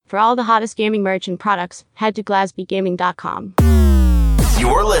For all the hottest gaming merch and products, head to GlasbyGaming.com.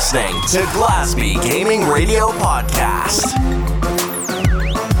 You're listening to Glasby Gaming Radio Podcast.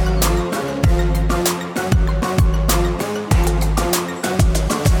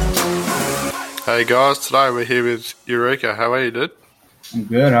 Hey guys, today we're here with Eureka. How are you, dude? I'm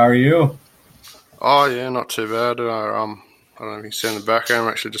good. How are you? Oh yeah, not too bad. I don't know if you can see in the background, I'm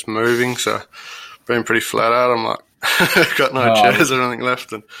actually just moving, so been pretty flat out. I'm like, got no chairs or anything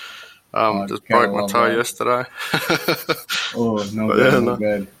left, and just broke my toe yesterday. Oh, no good, no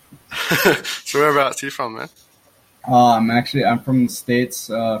good. So whereabouts are you from, man? I'm from the States,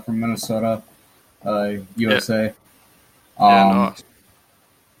 from Minnesota, USA. Yeah,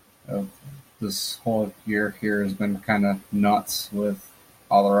 nice. This whole year here has been kind of nuts with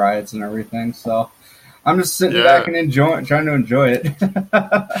all the riots and everything, so I'm just sitting back and trying to enjoy it.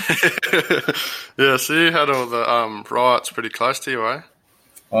 Yeah, so you had all the riots pretty close to you, eh?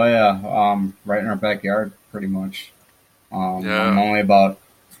 Oh yeah, right in our backyard, pretty much. I'm only about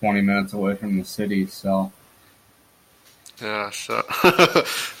 20 minutes away from the city, so. Yeah, so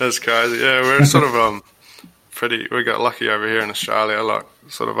that's crazy. Yeah, we're sort of we got lucky over here in Australia. Like,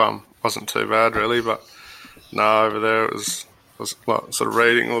 sort of wasn't too bad really, but no, over there it was like sort of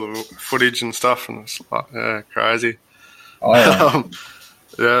reading all the footage and stuff, and it's like crazy. Oh yeah.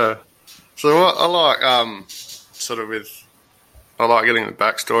 Yeah. So what I like I like getting the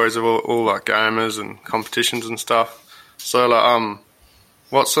backstories of all like gamers and competitions and stuff. So like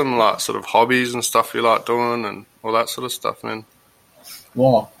what's some like sort of hobbies and stuff you like doing and all that sort of stuff, man?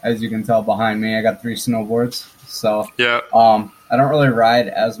 Well, as you can tell behind me, I got 3 snowboards. So yeah. I don't really ride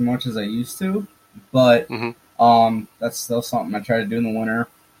as much as I used to, but that's still something I try to do in the winter.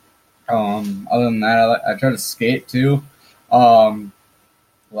 Other than that, I try to skate too. The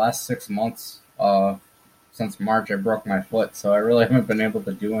last 6 months, since March, I broke my foot, so I really haven't been able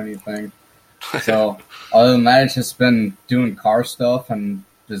to do anything. So other than that, it's just been doing car stuff and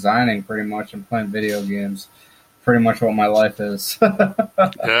designing pretty much and playing video games. Pretty much what my life is.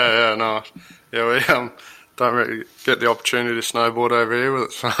 Yeah, no. Yeah, we don't really get the opportunity to snowboard over here.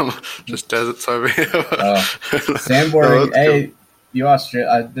 It's just deserts over here. Sandboarding. Hey, you I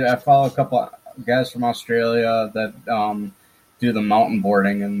follow a couple of guys from Australia that do the mountain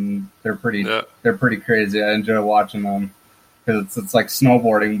boarding, and they're pretty crazy. I enjoy watching them because it's like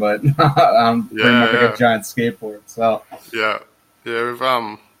snowboarding, but I'm pretty much like a giant skateboard. So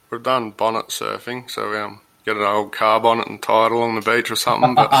we've done bonnet surfing, so we get an old car bonnet and tie it along the beach or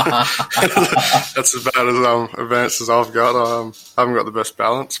something, but that's about as advanced as I've got. I haven't got the best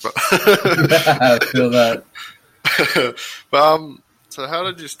balance, but I feel that. But so how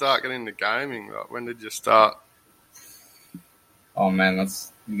did you start getting into gaming? Like, when did you start? Oh man,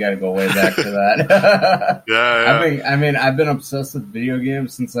 you got to go way back to that. Yeah. I've been obsessed with video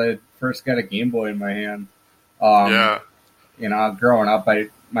games since I first got a Game Boy in my hand. You know, growing up,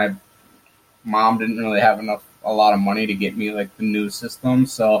 my mom didn't really have a lot of money to get me like the new system,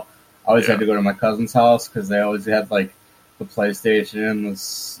 so I always had to go to my cousin's house because they always had like the PlayStation, the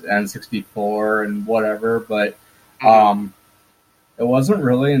N64, and whatever. But it wasn't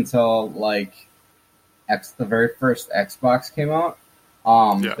really until like the very first Xbox came out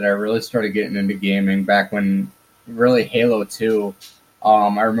that I really started getting into gaming. Back when really Halo 2.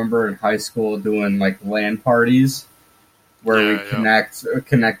 I remember in high school doing like LAN parties where we connect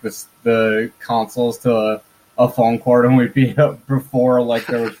the consoles to a phone cord, and we'd be up before like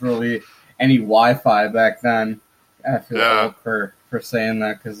there was really any Wi-Fi back then. I feel old for saying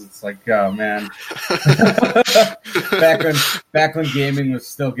that because it's like, oh man, back when gaming was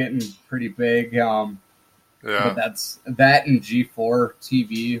still getting pretty big. But that and G4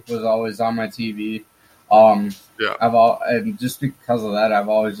 TV was always on my TV. And just because of that, I've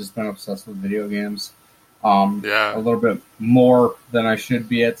always just been obsessed with video games. A little bit more than I should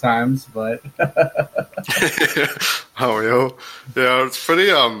be at times, but it's pretty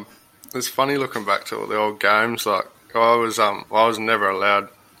it's funny looking back to all the old games. Like I was never allowed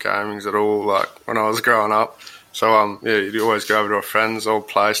gamings at all, like when I was growing up. So you'd always go over to a friend's old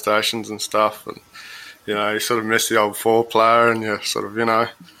PlayStations and stuff, and you sort of miss the old 4-player, and you sort of I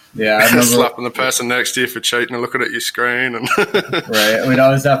remember slapping the person next to you for cheating and looking at your screen, and right. We'd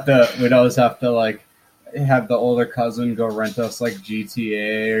always have to like have the older cousin go rent us like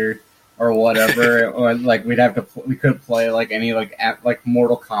GTA or whatever, or like we couldn't play like any like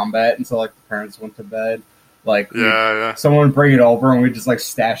Mortal Kombat until like the parents went to bed. Like someone would bring it over and we'd just like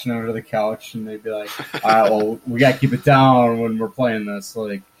stash it under the couch, and they'd be like, "All right, well, we gotta keep it down when we're playing this."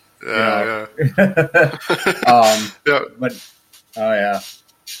 Like, but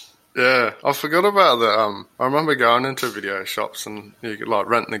Yeah, I forgot about that. I remember going into video shops and you could like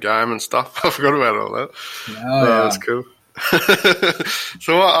rent the game and stuff. I forgot about all that. Oh, yeah. That's cool.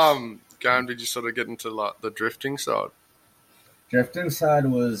 So what game did you sort of get into, like the drifting side? Drifting side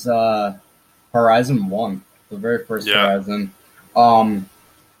was Horizon 1, the very first Horizon.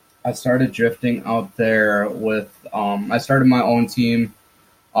 I started drifting out there with I started my own team.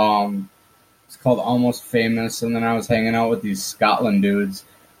 It's called Almost Famous, and then I was hanging out with these Scotland dudes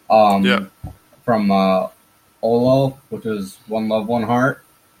from Olo, which was One Love, One Heart.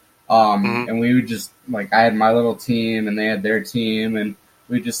 And we would just, like, I had my little team and they had their team, and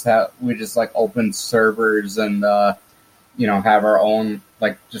we just like opened servers and have our own,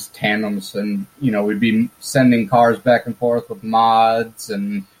 like, just tandems, and we'd be sending cars back and forth with mods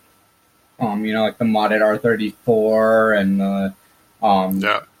and like the modded R34 and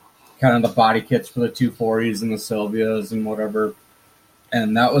kind of the body kits for the 240s and the Sylvias and whatever.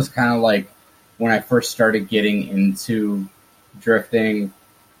 And that was kind of like when I first started getting into drifting,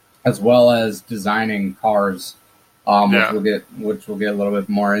 as well as designing cars, which we'll get a little bit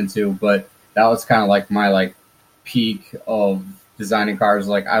more into. But that was kind of like my peak of designing cars.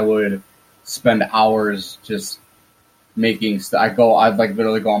 Like, I would spend hours just making I'd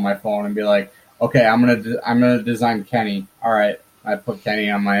literally go on my phone and be like, okay, I'm gonna design Kenny. All right, I put Kenny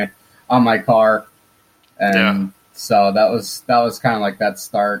on my car, and so that was kind of like that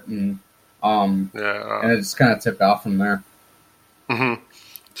start, and and it just kind of took off from there. Mm-hmm.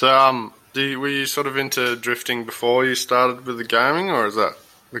 So were you sort of into drifting before you started with the gaming, or is that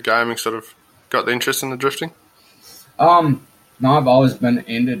the gaming sort of got the interest in the drifting? No, I've always been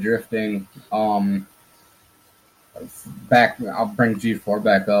into drifting. I'll bring G4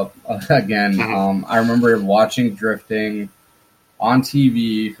 back up again. I remember watching drifting on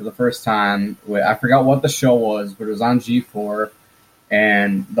TV for the first time. I forgot what the show was, but it was on G4,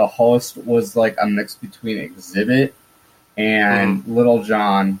 and the host was like a mix between Exhibit and Little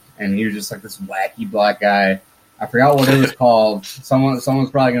John, and he was just like this wacky black guy. I forgot what it was called. Someone's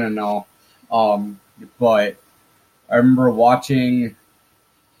probably gonna know. But I remember watching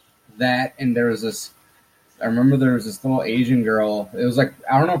that, and there was this little Asian girl. It was like,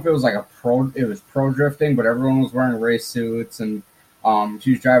 I don't know if it was like it was pro drifting, but everyone was wearing race suits, and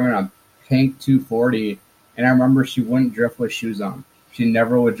she was driving a pink 240, and I remember she wouldn't drift with shoes on. She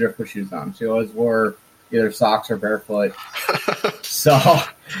never would drift with shoes on. She always wore either socks or barefoot. So,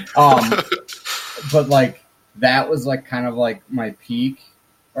 but like, that was like kind of like my peak,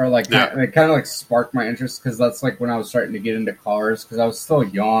 or like it kind of like sparked my interest, because that's like when I was starting to get into cars, because I was still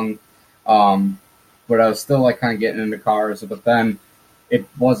young, but I was still like kind of getting into cars. But then it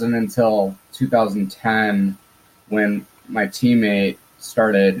wasn't until 2010 when my teammate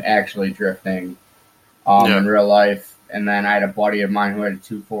started actually drifting in real life, and then I had a buddy of mine who had a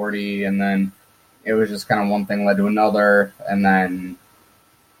 240, and then it was just kind of one thing led to another, and then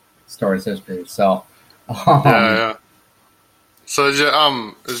story's history. So, So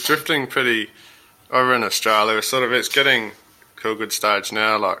is drifting pretty over in Australia? It's getting to a good stage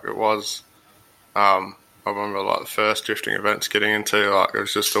now. Like it was, I remember like the first drifting events getting into, like it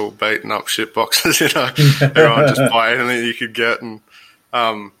was just all beating up shit boxes, everyone just buy anything you could get, and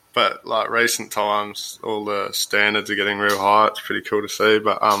but like recent times, all the standards are getting real high. It's pretty cool to see.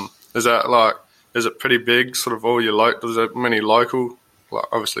 But is it pretty big? Sort of all your is there many local? Like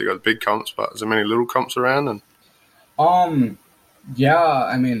obviously you got big comps, but is there many little comps around? And yeah,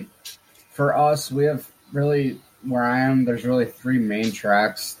 I mean, for us, we have really, where I am, there's really 3 main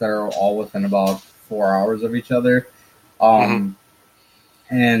tracks that are all within about 4 hours of each other. And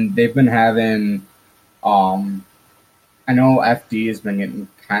they've been having, I know FD has been getting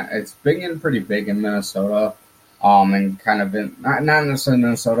it's been getting pretty big in Minnesota, and kind of in, not necessarily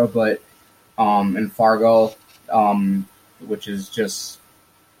Minnesota, but in Fargo, which is just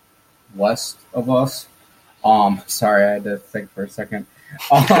west of us. Sorry, I had to think for a second.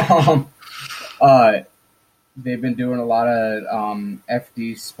 They've been doing a lot of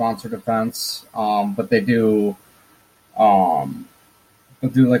FD sponsored events, but they do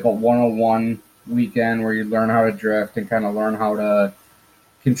like a 101 weekend where you learn how to drift and kind of learn how to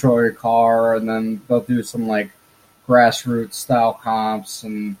control your car, and then they'll do some like grassroots style comps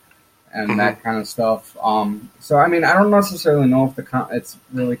and that kind of stuff. So I mean, I don't necessarily know if it's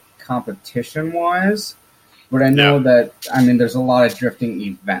really competition wise, but I know that, I mean, there's a lot of drifting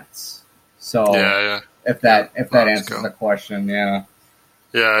events. So if that answers the question, No,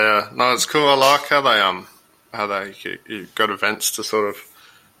 it's cool. I like how they you got events to sort of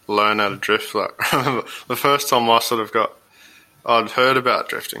learn how to drift. Like the first time I'd heard about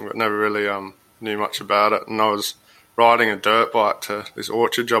drifting, but never really knew much about it. And I was riding a dirt bike to this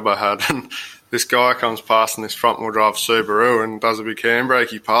orchard job I had, and this guy comes past in this front-wheel drive Subaru and does a big handbrake.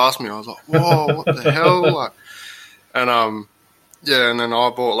 He passed me. I was like, whoa, what the hell? Like, and and then I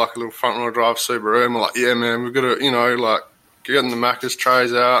bought like a little front-wheel drive Subaru, and we're like, yeah, man, we've got to, like, getting the Macca's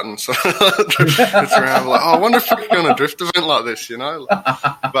trays out and so it's around. Like, I wonder if we could go on a drift event like this,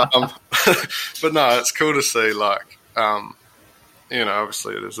 But no, it's cool to see. Like,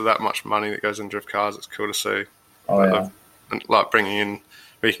 obviously there's that much money that goes in drift cars. It's cool to see. Oh yeah. Like bringing in,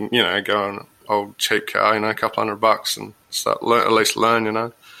 we can go on an old cheap car, a couple $100 and start at least learn,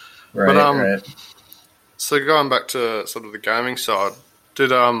 Right. But Right. So going back to sort of the gaming side,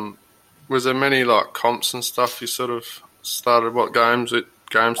 was there many like comps and stuff you sort of started? What games did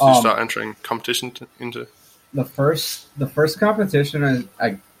you start entering competition into? The first competition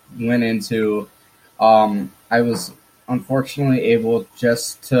I went into, I was unfortunately able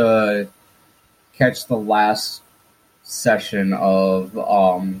just to catch the last session of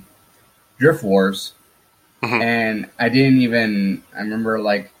Drift Wars, and I remember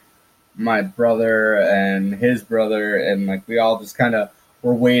like my brother and his brother and like we all just kind of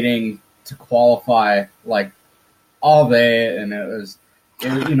were waiting to qualify like all day, and it was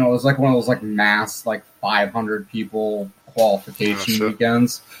like one of those like mass like 500 people qualification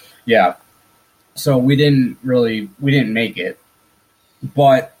weekends. Yeah. So we didn't make it,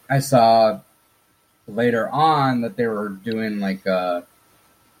 but I saw later on that they were doing like a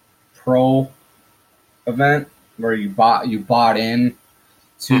pro event where you bought in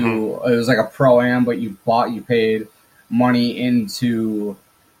to it was like a pro-am, but you paid money into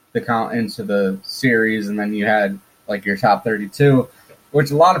the series, and then you had like your top 32,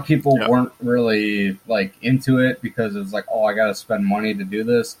 which a lot of people weren't really like into it because it was like, oh, I got to spend money to do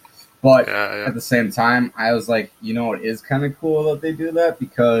this. But at the same time, I was like, it is kind of cool that they do that,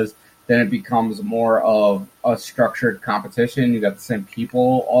 because then it becomes more of a structured competition. You got the same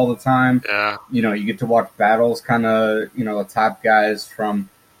people all the time. Yeah. You get to watch battles, kind of, the top guys from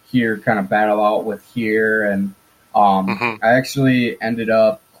here kind of battle out with here. And I actually ended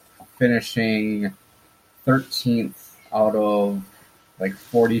up finishing 13th out of like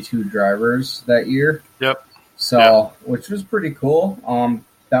 42 drivers that year. Yep. So, which was pretty cool.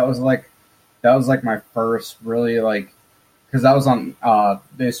 That was like my first really like, because that was on,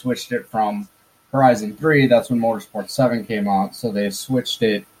 they switched it from Horizon 3, that's when Motorsport 7 came out, so they switched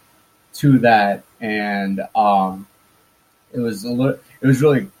it to that, and it was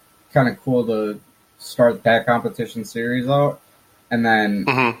really kind of cool to start that competition series out, and then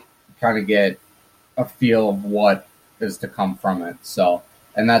kind of get a feel of what is to come from it. So,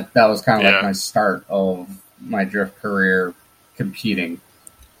 and that was kind of like my start of my drift career competing.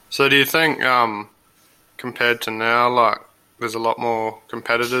 So do you think, compared to now, like, there's a lot more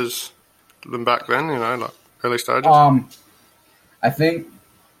competitors than back then, like early stages? I think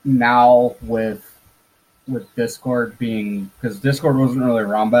now with Discord being, because Discord wasn't really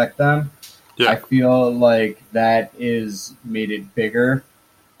around back then, I feel like that is made it bigger,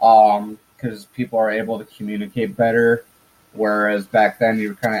 because people are able to communicate better, whereas back then you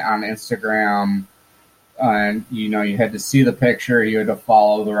were kind of on Instagram, and you had to see the picture, you had to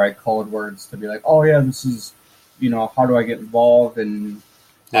follow the right code words to be like, oh yeah, this is, how do I get involved? And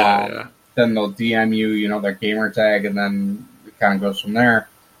then they'll DM you, their gamer tag, and then it kind of goes from there.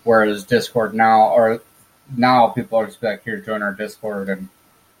 Whereas Discord now people are just like, here, join our Discord, and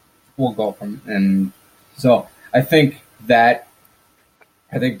we'll go from. And so I think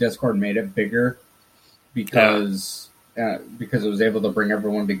Discord made it bigger because it was able to bring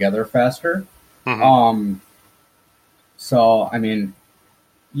everyone together faster. So I mean,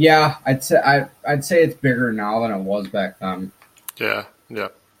 yeah, I'd say it's bigger now than it was back then. Yeah.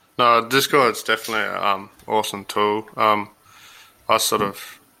 No, Discord's definitely an awesome tool. I sort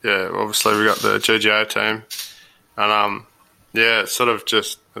of, obviously we got the GGA team, and it's sort of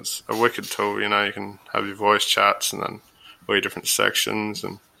it's a wicked tool. You can have your voice chats and then all your different sections,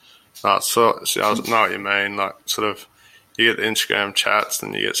 and I know what you mean. Like, sort of, you get the Instagram chats,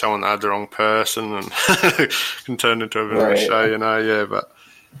 and you get someone that had the wrong person, and can turn into a bit of a show, but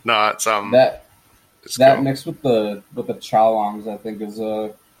no, it's it's that cool. Mixed with the challongs, I think, is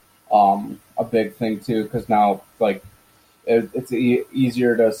a big thing too, because now it's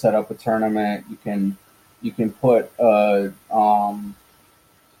easier to set up a tournament. You can put a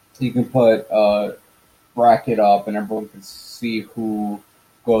bracket up, and everyone can see who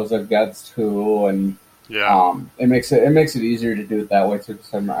goes against who, and it makes it easier to do it that way too.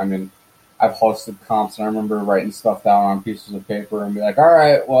 Because I mean, I've hosted comps, and I remember writing stuff down on pieces of paper and be like, all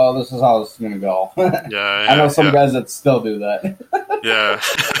right, well, this is how this is going to go. I know some guys that still do that. Yeah.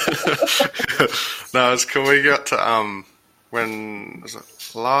 No, it's cool. We got to when was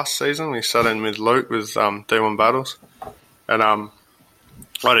it last season? We sat in with Luke with D1 Battles, and I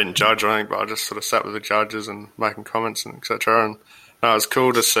didn't judge or anything, but I just sort of sat with the judges and making comments and etc. And no, it's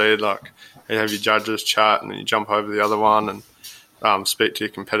cool to see, like, you have your judges chat and then you jump over the other one and speak to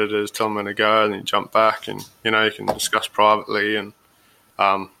your competitors, tell them when to go, and then you jump back and, you know, you can discuss privately, and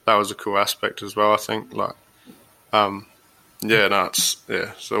that was a cool aspect as well, I think. Like, so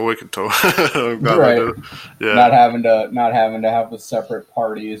we could talk. Right. Yeah. Not having to have the separate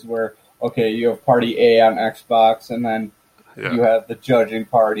parties where, okay, you have party A on Xbox and then you have the judging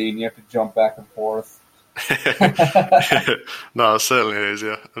party and you have to jump back and forth. No, it certainly is,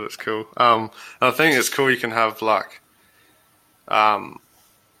 yeah. That's cool. And I think it's cool you can have, like,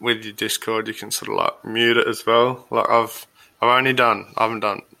 with your Discord, you can sort of, like, mute it as well. Like, I haven't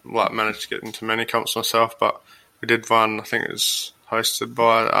managed to get into many comps myself, but we did one, I think it was hosted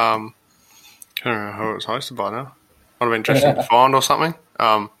by, I can't remember who it was hosted by now. Might have been Dressing to Find or something.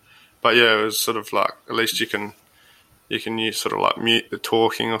 But yeah, it was sort of like, at least you can use sort of like mute the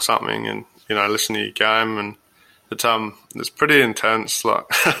talking or something and, you know, listen to your game, and it's pretty intense. Like,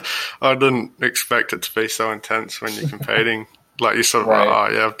 I didn't expect it to be so intense when you're competing. Like, you're sort of like, oh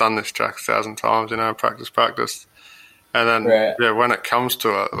yeah, I've done this track 1,000 times, you know, practice. And then, when it comes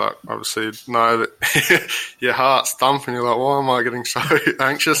to it, like, obviously you know that your heart's thumping. You're like, why am I getting so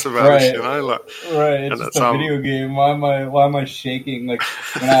anxious about this, you know? Like, it's just a video game. Why am I shaking? Like,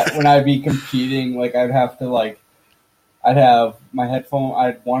 when I'd be competing, like, I'd have my headphone.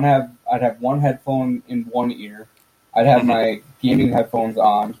 I'd have one headphone in one ear. I'd have my gaming headphones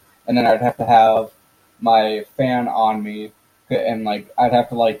on, and then I'd have to have my fan on me, and like I'd have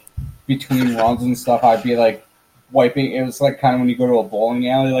to, like, between runs and stuff, I'd be like wiping. It was like kind of when you go to a bowling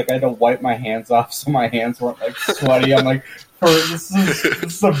alley. Like, I had to wipe my hands off so my hands weren't like sweaty. I'm like, this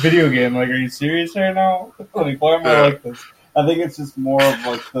is a video game. Like, are you serious right now? Like, why am I like this? I think it's just more of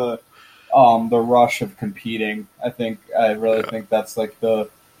like the rush of competing. I really think that's like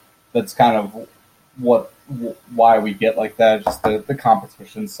that's kind of why we get like that, just the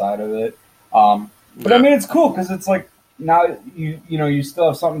competition side of it. But I mean, it's cool because it's like now you still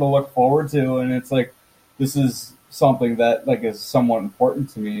have something to look forward to, and it's like, this is something that, like, is somewhat important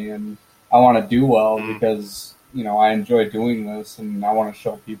to me, and I want to do well because, you know, I enjoy doing this, and I want to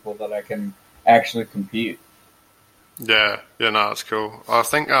show people that I can actually compete. Yeah, no, it's cool. I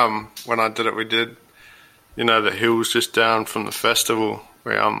think when I did it, we did, you know, the hills just down from the festival,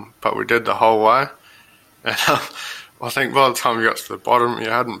 but we did the whole way, and I think by the time you got to the bottom, you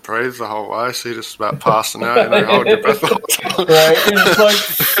hadn't breathed the whole way, so you're just about passing out, you know, hold your breath the whole time. Right,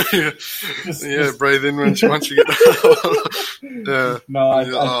 it's like... breathe in once you get there. No,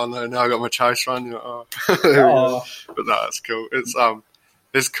 now I got my chase run. You know, But no, it's cool.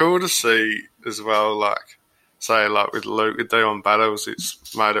 It's cool to see as well, like, say, like with Luke, with D1 Battles,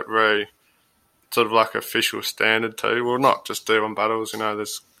 it's made it very sort of like official standard too. Well, not just D1 Battles, you know,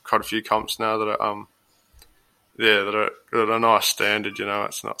 there's quite a few comps now that are, that are a nice standard, you know.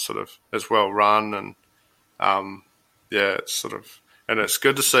 It's not sort of as well run, and it's sort of, and it's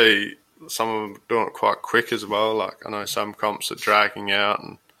good to see some of them doing it quite quick as well. Like, I know some comps are dragging out,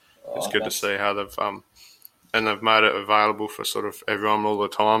 and it's good to see how they've and they've made it available for sort of everyone, all the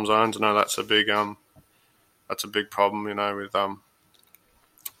time zones. I know that's a big problem, you know, with like,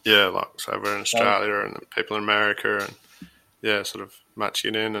 so we're in Australia and people in America, and sort of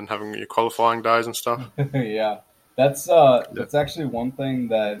matching it in and having your qualifying days and stuff. That's actually one thing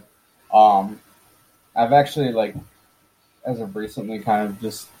that I've actually, like, as of recently, kind of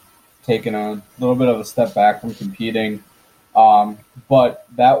just taken a little bit of a step back from competing, but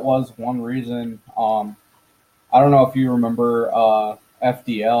that was one reason. I don't know if you remember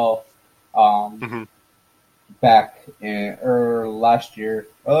FDL back in last year.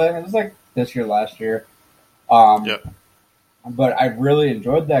 Well, it was like this year, last year. But I really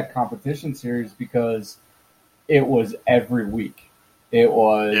enjoyed that competition series because it was every week. It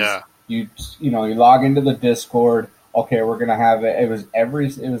was you log into the Discord. Okay, we're gonna have it. It was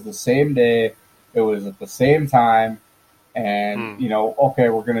the same day. It was at the same time. And, okay,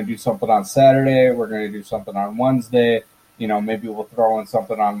 we're going to do something on Saturday. We're going to do something on Wednesday. You know, maybe we'll throw in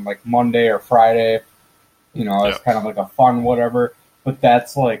something on, like, Monday or Friday. You know, it's kind of like a fun whatever. But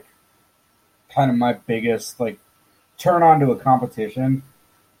that's, like, kind of my biggest, like, turn on to a competition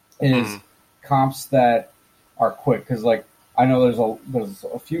is comps that are quick. Because, like, I know there's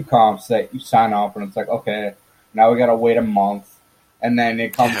a few comps that you sign up and it's like, okay, now we got to wait a month. And then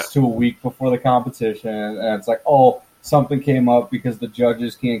it comes to a week before the competition. And it's like, oh, something came up because the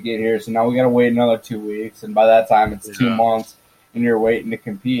judges can't get here, so now we got to wait another 2 weeks, and by that time it's 2 months, and you're waiting to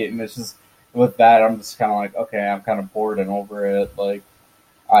compete. And it's just with that, I'm just kind of like, okay, I'm kind of bored and over it. Like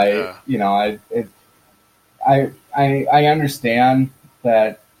I understand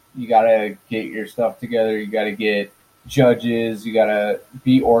that you gotta get your stuff together. You gotta get judges. You gotta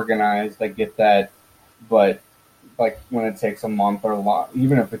be organized. I get that, but like when it takes a month or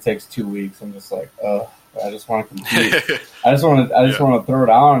even if it takes 2 weeks, I'm just like, I just want to compete. I just want to throw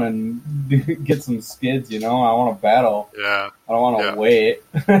down and get some skids. I want to battle. Yeah. I don't want to wait.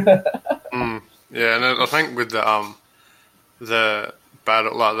 Yeah, and I think with the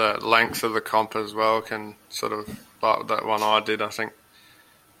battle, like the length of the comp as well, can sort of, like that one I did, I think,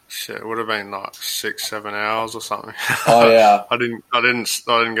 it would have been like 6-7 hours or something. Oh yeah. I didn't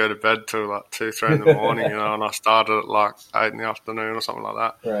go to bed till like 2-3 in the morning, and I started at like 8 in the afternoon or something like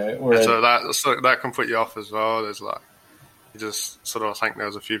that. Right. So that can put you off as well. There's like, you just sort of, I think there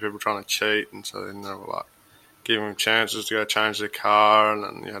was a few people trying to cheat, and so then they were like giving them chances to go change their car, and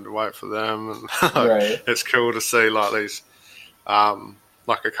then you had to wait for them. And right. It's cool to see like these,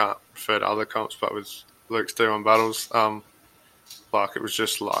 like I can't refer to other comps, but with Luke's D1 battles, like it was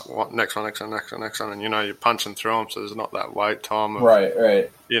just like next one, and you're punching through them, so there's not that wait time. Right.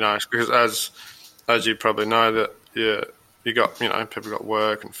 Because as you probably know that you got people got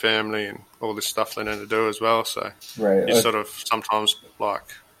work and family and all this stuff they need to do as well. So you sort of sometimes like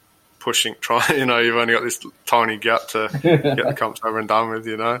pushing, trying. You've only got this tiny gap to get the comps over and done with.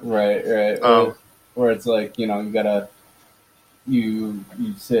 Right. Where it's like you gotta you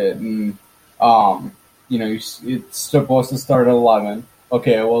sit and it's supposed to start at 11.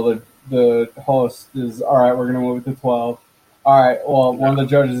 Okay, well the host is all right. We're gonna move it to 12. All right. Well, one of the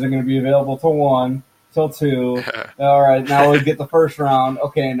judges is going to be available till 1, till 2. All right. Now we get the first round.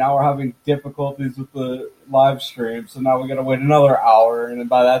 Okay. Now we're having difficulties with the live stream, so now we got to wait another hour. And then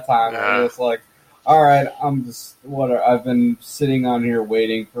by that time, I'm just like, all right. I've been sitting on here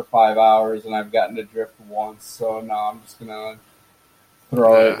waiting for 5 hours, and I've gotten to drift once. So now I'm just gonna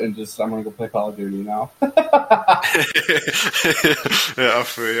throw it and I'm gonna go play Call of Duty now. Yeah, I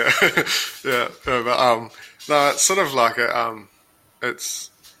feel you. Yeah, but no, it's sort of like it's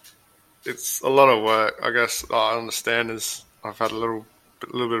a lot of work. I guess I understand I've had a little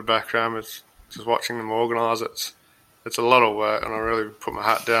bit of background with just watching them organise. It's a lot of work, and I really put my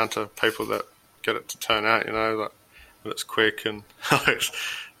hat down to people that get it to turn out. That it's quick and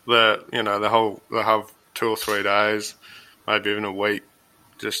they'll have 2 or 3 days, maybe even a week.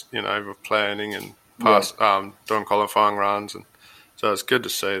 Just with planning and doing qualifying runs, and so it's good to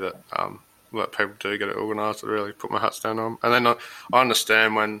see that people do get it organised. I really put my hats down on them. And then I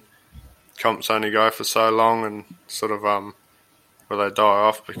understand when comps only go for so long and sort of where they die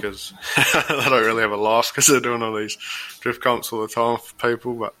off because they don't really have a life because they're doing all these drift comps all the time for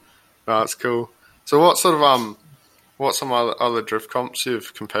people. But no, it's cool. So what's some other drift comps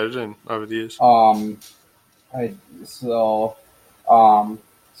you've competed in over the years?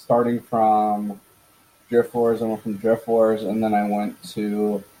 Starting from Drift Wars, I went from Drift Wars, and then I went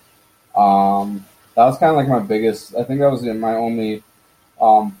to that was kind of like my biggest. I think that was my only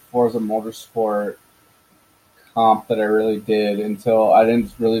Forza Motorsport comp that I really did until I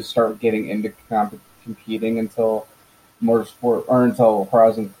didn't really start getting into competing until Motorsport or until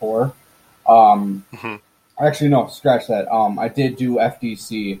Horizon 4. Actually, no, scratch that. I did do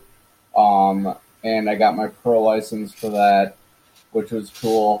FDC, and I got my pro license for that, which was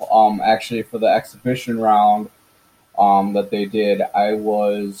cool. Actually, for the exhibition round that they did, I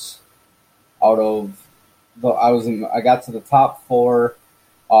got to the top 4.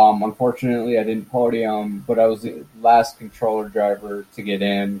 Unfortunately, I didn't podium, but I was the last controller driver to get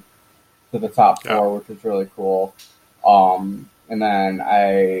in to the top 4, which was really cool. And then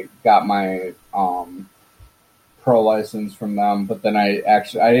I got my pro license from them, but then I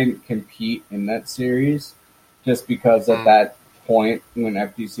didn't compete in that series just because at that point when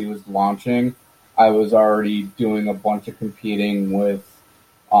FTC was launching, I was already doing a bunch of competing with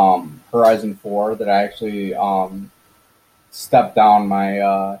Horizon 4 that I actually stepped down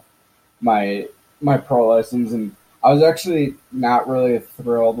my my pro license, and I was actually not really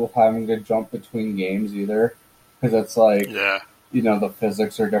thrilled with having to jump between games either, because it's like the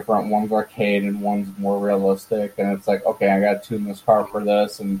physics are different. One's arcade and one's more realistic, and it's like, okay, I got to tune this car for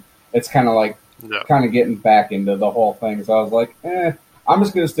this, and it's kind of like getting back into the whole thing. So I was like, I'm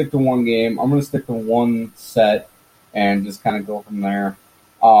just going to stick to one game. I'm going to stick to one set and just kind of go from there.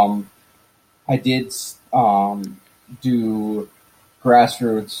 I did do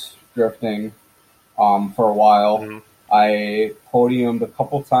grassroots drifting for a while. Mm-hmm. I podiumed a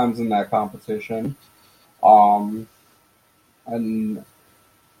couple times in that competition. And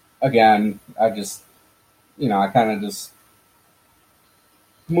again, I just, I kind of just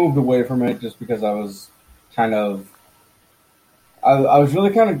moved away from it just because I was kind of. I was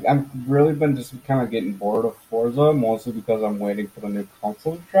really kind of. I've really been just kind of getting bored of Forza, mostly because I'm waiting for the new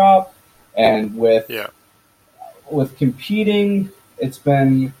console to drop, and with competing, there's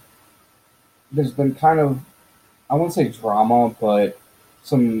been kind of, I won't say drama, but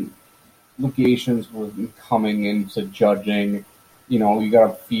some allegations with coming into judging. You know, you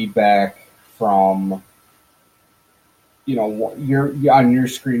got feedback from. You know, you're on your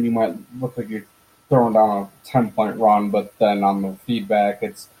screen. You might look like you're throwing down a 10-point run, but then on the feedback,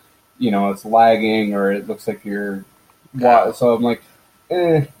 it's it's lagging or it looks like you're. So I'm like,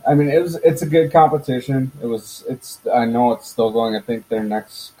 I mean, it's a good competition. I know it's still going. I think their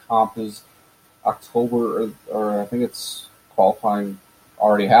next comp is October, or I think it's qualifying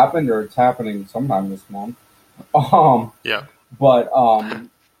already happened, or it's happening sometime this month. But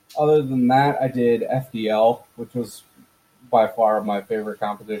other than that, I did FDL, which was by far my favorite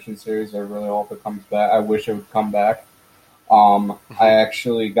competition series. I really hope it comes back. I wish it would come back. I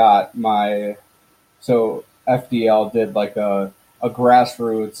actually got so FDL did like a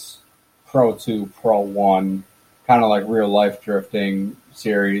grassroots Pro 2, Pro 1, kind of like real life drifting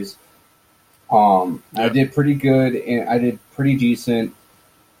series. I did pretty good, and I did pretty decent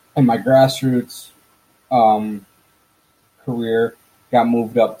in my grassroots career. Got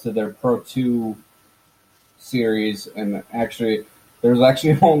moved up to their Pro 2 series, and actually there was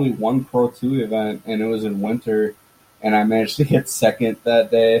actually only one Pro 2 event, and it was in winter, and I managed to get second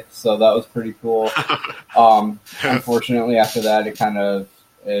that day, so that was pretty cool. Unfortunately, after that,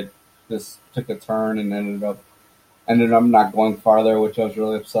 it just took a turn and ended up not going farther, which I was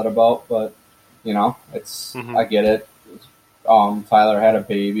really upset about. But I get it. Tyler had a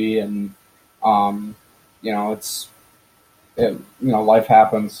baby, and life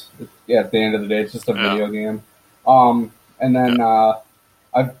happens. At the end of the day, it's just a video game. And then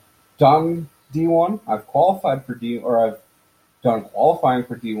I've done D1. I've qualified for I've done qualifying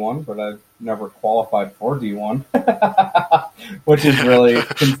for D1, but I've never qualified for D1, which is really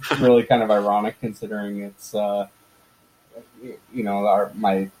kind of ironic considering it's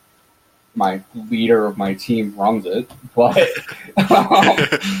my leader of my team runs it. But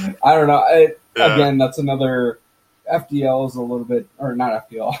I don't know. Again, that's another. FDL is a little bit, or not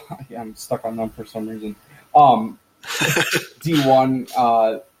FDL. I'm stuck on them for some reason. D1,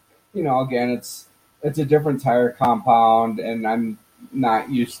 again, it's a different tire compound, and I'm not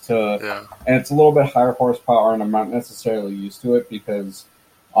used to. Yeah. And it's a little bit higher horsepower, and I'm not necessarily used to it because,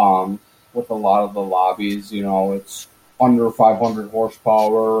 with a lot of the lobbies, it's under 500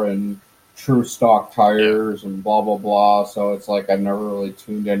 horsepower and true stock tires and blah blah blah. So it's like I've never really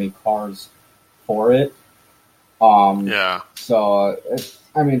tuned any cars for it. So,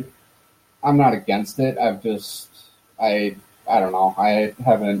 I mean, I'm not against it. I don't know. I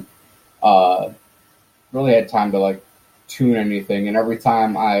haven't really had time to tune anything, and every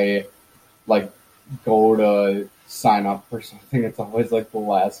time I go to sign up for something, it's always the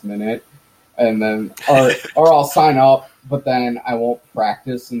last minute, and then or I'll sign up, but then I won't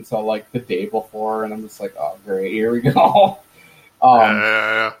practice until the day before, and I'm just like, oh great, here we go.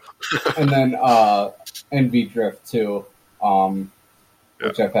 And then NV Drift too,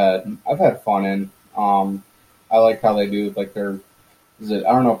 which I've had fun in. I like how they do their. I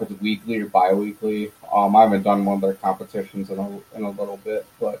don't know if it's weekly or bi-weekly. I haven't done one of their competitions in a little bit,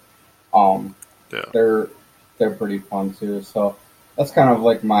 but they're pretty fun too. So that's kind of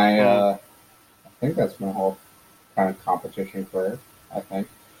my. I think that's my whole kind of competition career. I think.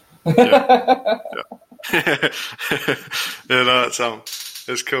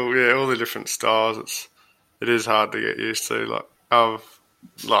 It's cool. Yeah, all the different styles. It is hard to get used to.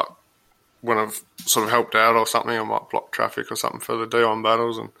 When I've sort of helped out or something, I might block traffic or something for the D1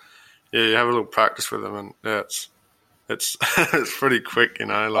 battles, and you have a little practice with them, and it's it's pretty quick,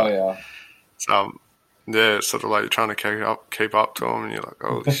 It's sort of like you're trying to keep up to them, and you're like,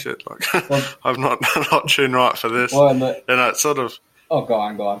 holy shit, I'm not tuned right for this. Well, it's sort of. Oh, go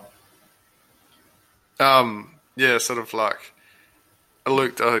on. Sort of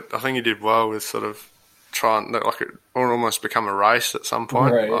Luke, I think he did well with sort of trying it almost become a race at some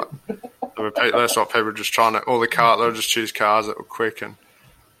point. Right. That's what people were just trying to. They'll just choose cars that were quick and.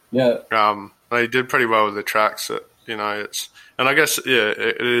 He did pretty well with the tracks. It's and I guess it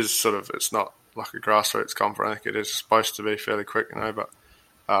is sort of it's not like a grassroots comp. I think it is supposed to be fairly quick, but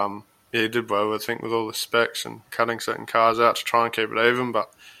he did well. I think with all the specs and cutting certain cars out to try and keep it even,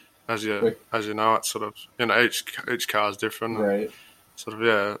 but. As you know, it's sort of each car is different. Right. sort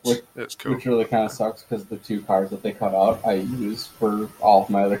of, it's cool. Which really kind of sucks because the 2 cars that they cut out, I use for all of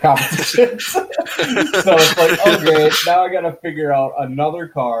my other competitions. So it's like, okay, now I got to figure out another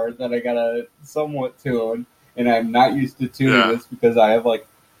car that I got to somewhat tune, and I'm not used to tuning this because I have like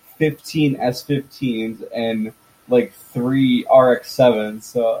 15 S15s and like 3 RX7s.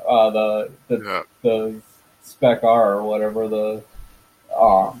 So the Spec R or whatever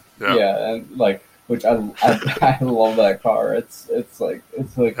and like. Which I love that car. It's like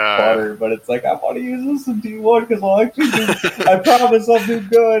butter, but it's like I want to use this in D1 because I'll actually I promise I'll do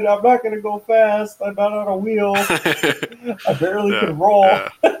good. I'm not going to go fast. I'm not on a wheel. I barely can roll.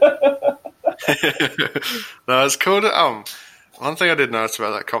 No, it's cool. One thing I did notice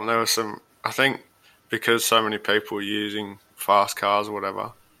about that comp, there was some. I think because so many people were using fast cars or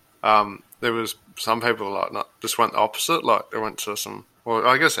whatever, there was some people just went the opposite. Like they went to some. Well,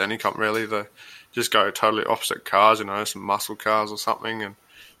 I guess any comp really. They just go totally opposite cars, some muscle cars or something, and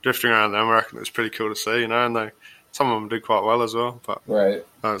drifting around them. I reckon it's pretty cool to see, and some of them did quite well as well. But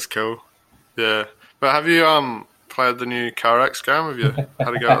that's cool. Yeah, but have you played the new CarX game? Have you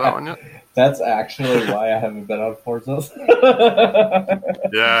had a go at that one yet? That's actually why I haven't been on Forza.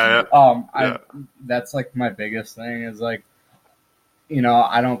 That's like my biggest thing is like,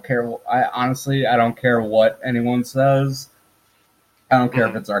 I don't care. I don't care what anyone says. I don't care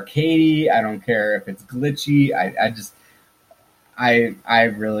if it's arcadey. I don't care if it's glitchy. I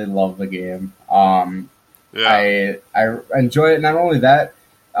really love the game. I enjoy it. Not only that,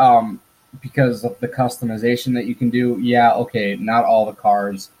 because of the customization that you can do. Yeah, okay, not all the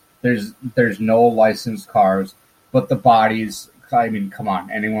cars. There's no licensed cars, but the bodies. I mean, come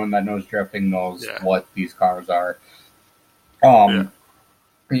on. Anyone that knows drifting knows what these cars are.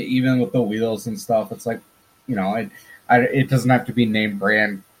 Even with the wheels and stuff, it's like, it doesn't have to be name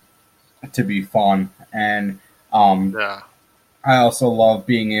brand to be fun. And I also love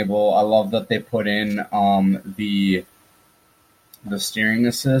I love that they put in the steering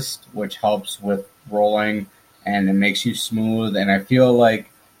assist, which helps with rolling and it makes you smooth. And I feel like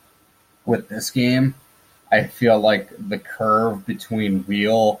with this game, I feel like the curve between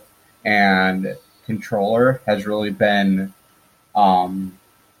wheel and controller has really been kind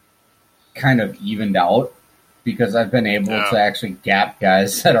of evened out. Because I've been able to actually gap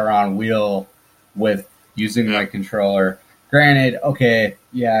guys that are on wheel with using my controller. Granted,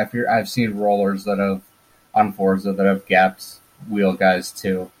 I've seen rollers that have on Forza that have gapped wheel guys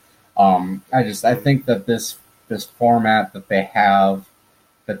too. I think that this format that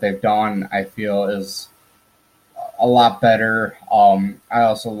they've done, I feel is a lot better. I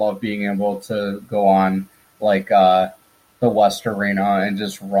also love being able to go on like the West Arena and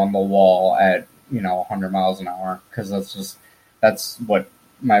just run the wall at 100 miles an hour, because that's what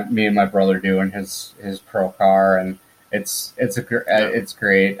me and my brother do in his pro car, and it's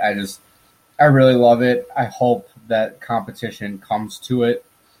great. I really love it. I hope that competition comes to it.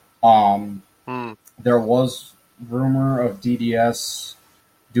 There was rumor of DDS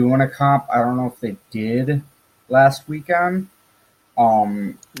doing a comp. I don't know if they did last weekend.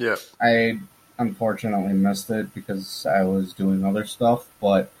 I unfortunately missed it because I was doing other stuff,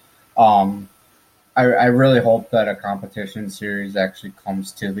 but I really hope that a competition series actually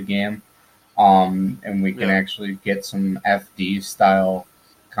comes to the game, and we can actually get some FD style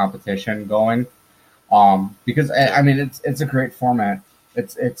competition going. Because I mean it's a great format.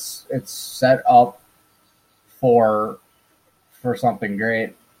 It's set up for something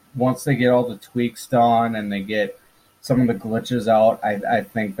great. Once they get all the tweaks done and they get some of the glitches out, I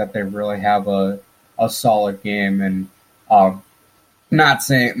think that they really have a solid game. And not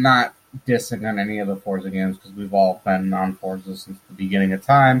dissing on any of the Forza games, because we've all been on Forza since the beginning of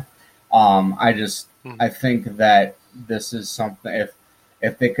time. I think that this is something,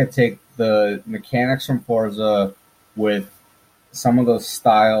 if they could take the mechanics from Forza with some of the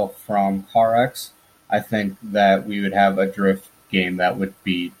style from CarX, I think that we would have a drift game that would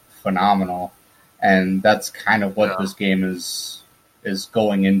be phenomenal. And that's kind of what this game is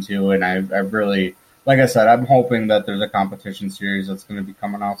going into. And I really, like I said, I'm hoping that there's a competition series that's going to be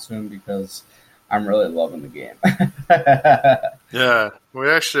coming out soon, because I'm really loving the game. We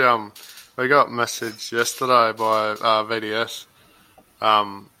actually we got a message yesterday by VDS,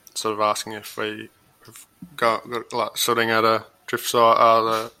 sort of asking if we have got like sitting at a drift side,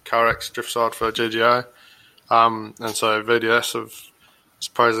 the CarX drift side for GGA, and so VDS have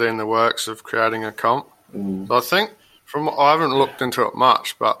supposedly in the works of creating a comp. So I think I haven't looked into it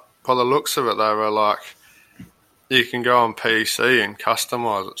much, but by the looks of it, they were like, you can go on PC and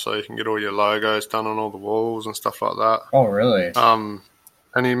customize it, so you can get all your logos done on all the walls and stuff like that. Oh, really?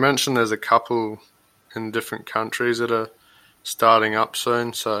 And he mentioned there's a couple in different countries that are starting up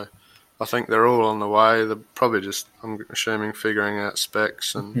soon. So I think they're all on the way. They're probably just, I'm assuming, figuring out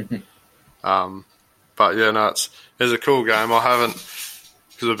specs and. But yeah, no, it's a cool game. I haven't,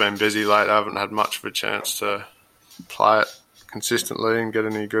 because I've been busy late, I haven't had much of a chance to play it consistently and get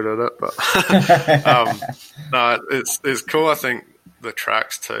any good at it. But no, it's cool. I think the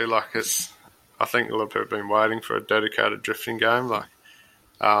tracks too. Like I think a lot of people have been waiting for a dedicated drifting game. Like,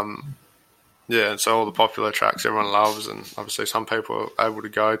 yeah, and so all the popular tracks everyone loves, and obviously some people are able to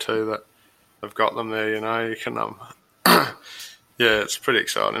go to that have got them there. You can yeah, it's pretty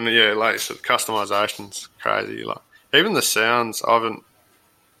exciting. And yeah, like you said, customization's crazy. Like even the sounds, I haven't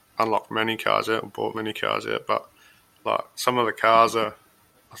unlocked many cars yet or bought many cars yet, but like some of the cars are,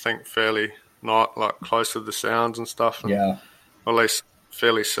 I think, fairly not like close to the sounds and stuff. And, yeah, or at least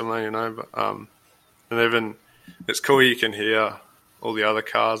fairly similar, But and even it's cool you can hear all the other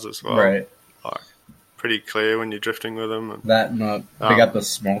cars as well. Right. Like pretty clear when you're drifting with them. And, that and they got the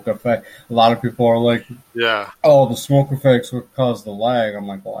smoke effect. A lot of people are like, yeah, oh, the smoke effects would cause the lag. I'm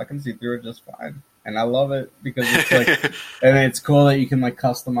like, well, I can see through it just fine. And I love it because it's like, and it's cool that you can like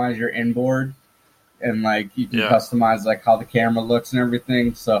customize your inboard and like you can customize like how the camera looks and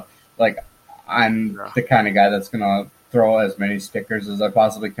everything. So like I'm the kind of guy that's going to throw as many stickers as I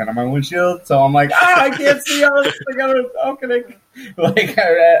possibly can on my windshield. So I'm like, I can't see how this thing. How can I? Like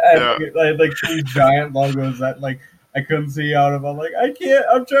I had like 2 giant logos that like I couldn't see out of. I'm like, I can't.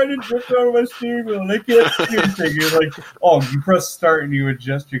 I'm trying to drift out of my steering wheel and I can't see anything. You're like, oh, you press start and you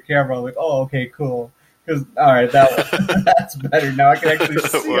adjust your camera. I'm like, oh, okay, cool. Because all right, that's better. Now I can actually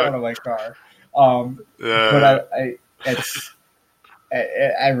see out of my car. But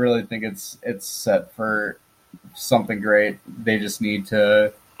I really think it's set for something great. They just need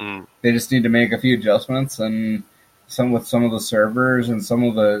to make a few adjustments and some of the servers and some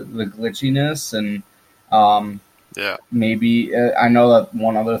of the glitchiness and maybe I know that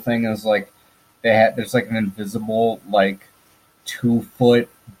one other thing is like there's like an invisible like 2-foot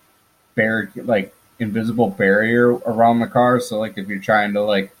invisible barrier around the car, so like if you're trying to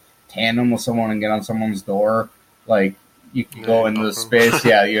like tandem with someone and get on someone's door, like you can go into the space,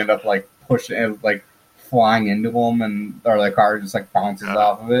 you end up like pushing it, like flying into them, or the car just like bounces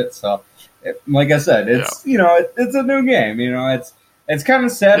off of it. So, like I said, it's it's a new game. It's kind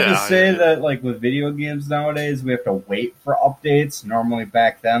of sad to say that like with video games nowadays we have to wait for updates. Normally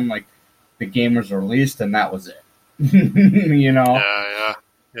back then, like the game was released and that was it.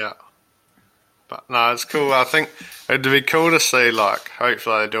 Yeah. But no, it's cool. I think it'd be cool to see like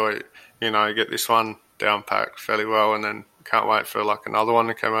hopefully they do it. Get this one down packed fairly well, and then can't wait for like another one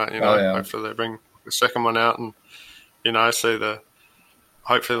to come out. Hopefully they bring the second one out and see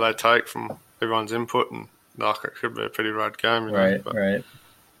hopefully they take from everyone's input, and like it could be a pretty rad game. Right.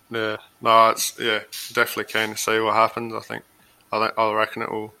 Yeah, no, it's definitely keen to see what happens. I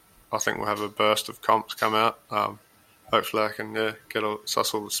reckon I think we'll have a burst of comps come out. Hopefully I can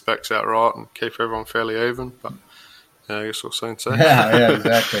suss all the specs out right and keep everyone fairly even. But I guess we'll soon see. Yeah,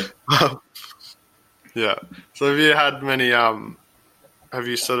 exactly. Yeah. So have you had many? Have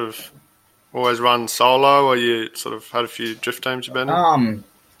you sort of always run solo, or you sort of had a few drift teams you've been in?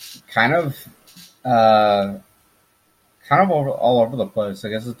 Kind of all over the place. I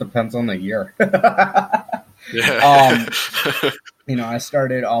guess it depends on the year. Yeah. I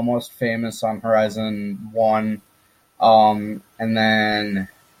started Almost Famous on Horizon 1, and then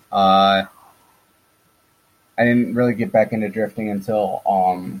I didn't really get back into drifting until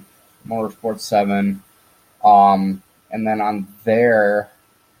Motorsport 7, and then on there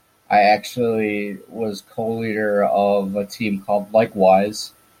I actually was co-leader of a team called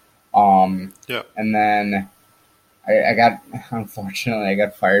Likewise. And then unfortunately I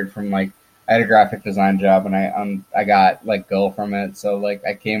got fired from I had a graphic design job and I got let go from it. So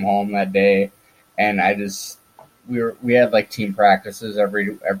I came home that day and we had like team practices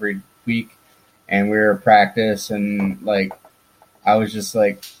every week, and we were at practice and I was just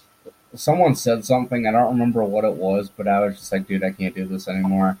like, someone said something, I don't remember what it was, but I was just like, dude, I can't do this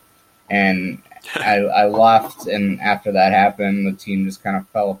anymore. And I left, and after that happened, the team just kind of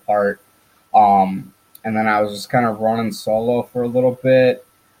fell apart. And then I was just kind of running solo for a little bit.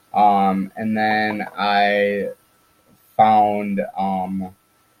 And then I found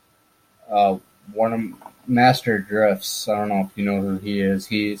one of Master Drifts. I don't know if you know who he is.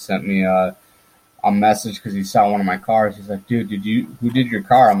 He sent me a message because he saw one of my cars. He's like, dude, who did your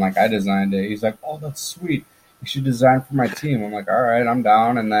car? I'm like, I designed it. He's like, oh, that's sweet. You should design for my team. I'm like, all right, I'm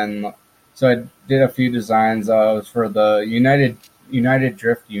down. And then so I did a few designs for the United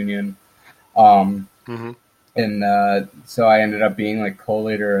Drift Union. And so I ended up being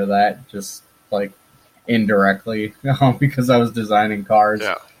co-leader of that, just indirectly because I was designing cars.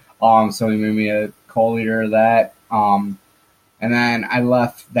 Yeah. So he made me a co-leader of that. And then I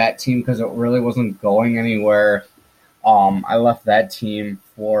left that team because it really wasn't going anywhere. I left that team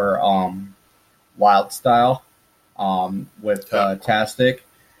for Wildstyle with Tastic,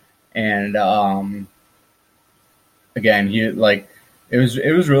 and again, it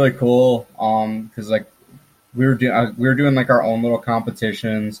was really cool because like we were doing like our own little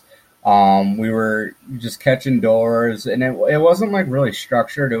competitions. We were just catching doors, and it wasn't like really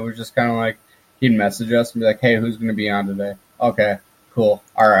structured. It was just kind of like he'd message us and be like, "Hey, who's going to be on today?" Okay, cool.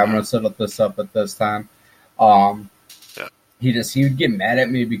 All right, I'm going to set this up at this time. He would get mad at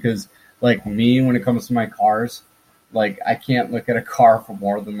me because like me, when it comes to my cars, like I can't look at a car for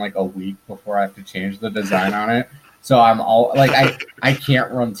more than like a week before I have to change the design on it. So I'm all like, I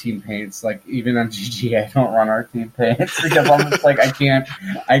can't run team paints. Like even on GG, I don't run our team paints because I'm just like, I can't,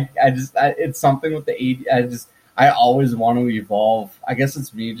 it's something with the AD. I always want to evolve. I guess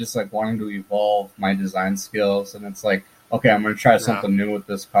it's me just like wanting to evolve my design skills. And it's like, okay, I'm going to try something new with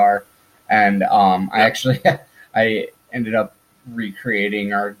this car. And I ended up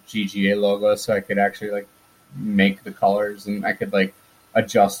recreating our GGA logo so I could actually like make the colors and I could like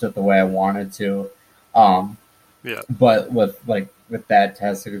adjust it the way I wanted to. But with that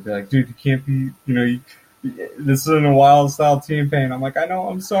test, it would be like, dude, you can't be, this isn't a wild style team paint. I'm like, I know,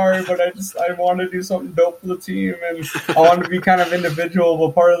 I'm sorry, but I want to do something dope for the team, and I want to be kind of individual,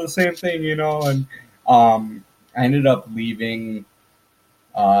 but part of the same thing, And I ended up leaving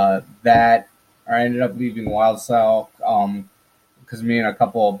I ended up leaving Wildstyle because me and a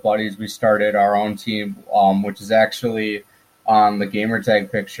couple of buddies, we started our own team, which is actually on the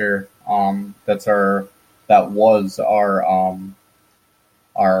gamertag picture. That was our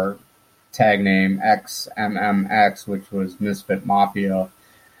tag name, XMMX, which was Misfit Mafia.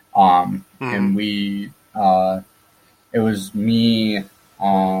 And we, it was me,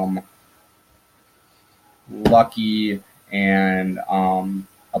 Lucky, and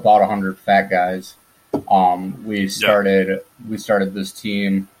about 100 fat guys. We started this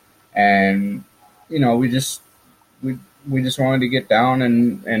team, and we just wanted to get down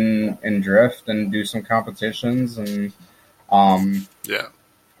and drift and do some competitions, and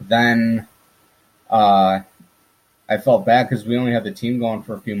then I felt bad because we only had the team going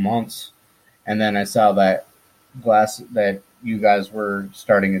for a few months, and then I saw that you guys were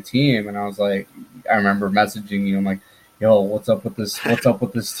starting a team, and I was like, I remember messaging you. I'm like, yo, what's up with this? What's up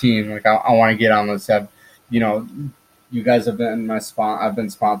with this team? Like, I want to get on this. You guys have been I've been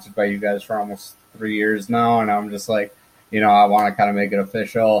sponsored by you guys for almost 3 years now, and I'm just like, I want to kind of make it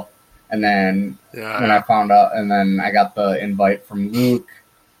official. And then when I found out, and then I got the invite from Luke,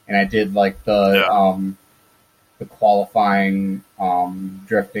 and I did like the qualifying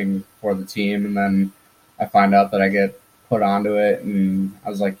drifting for the team, and then I find out that I get put onto it, and I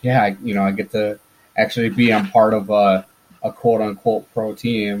was like, I get to actually be on part of a quote unquote pro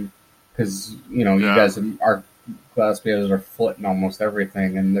team, because you guys are Glass Beers are footing almost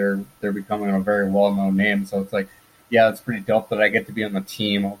everything, and they're becoming a very well known name. So it's like, it's pretty dope that I get to be on the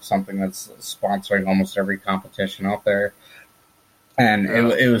team of something that's sponsoring almost every competition out there. And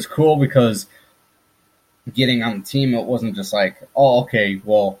it was cool because getting on the team, it wasn't just like, oh, okay,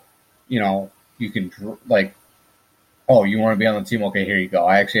 well, you can like, oh, you want to be on the team? Okay, here you go.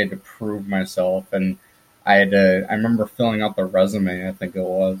 I actually had to prove myself, and I remember filling out the resume, I think it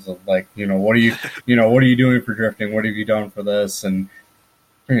was, of like, what are you doing for drifting? What have you done for this? And,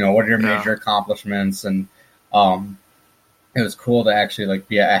 what are your major accomplishments? And, it was cool to actually like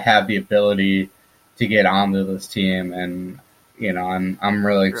have the ability to get onto this team. And, I'm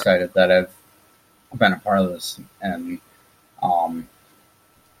really excited that I've been a part of this. And, I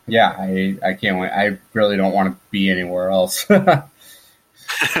can't wait. I really don't want to be anywhere else. I've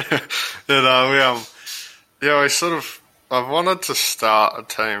wanted to start a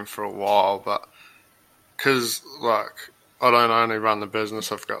team for a while, but because like I don't only run the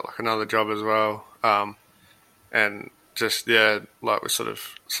business, I've got like another job as well, and just like we're sort of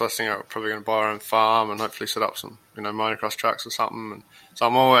sussing out, we're probably going to buy our own farm and hopefully set up some motocross tracks or something, and so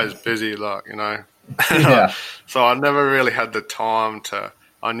I'm always busy, like so I never really had the time to.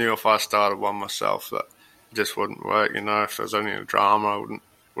 I knew if I started one myself that it just wouldn't work, if there was only a drama, I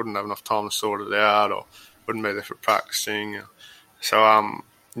wouldn't have enough time to sort it out, or wouldn't be there for practicing. So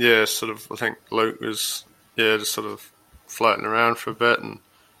sort of I think Luke was just sort of floating around for a bit, and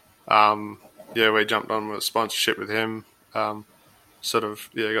we jumped on with a sponsorship with him. Got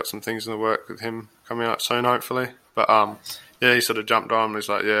some things in the work with him coming out soon, hopefully. But he sort of jumped on and he's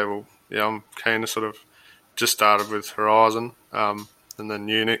like, I'm keen to sort of just started with Horizon, and then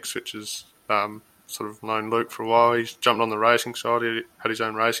Unix, which is sort of known Luke for a while. He's jumped on the racing side. He had his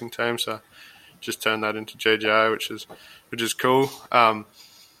own racing team, so just turned that into GGA, which is cool. And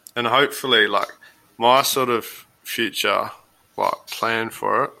hopefully, like, my sort of future, like, plan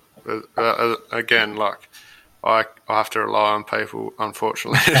for it, again, like, I have to rely on people,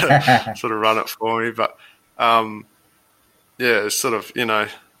 unfortunately, to sort of run it for me. But it's sort of,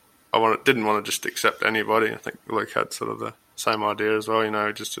 didn't want to just accept anybody. I think Luke had sort of the same idea as well.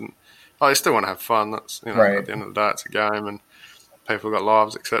 He just didn't. I still want to have fun. That's right. At the end of the day, it's a game, and people got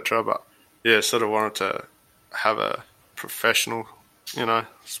lives, etc. But sort of wanted to have a professional,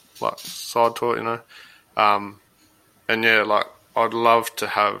 like, side to it, and like, I'd love to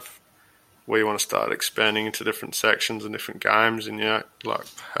have. We want to start expanding into different sections and different games, and like,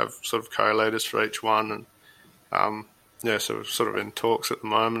 have sort of co-leaders for each one, and so we're sort of in talks at the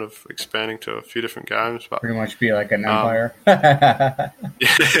moment of expanding to a few different games. But pretty much be like an empire.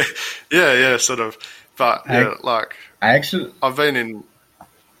 yeah, sort of. But I've been in.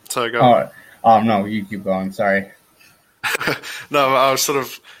 So go. No, you keep going. Sorry. No,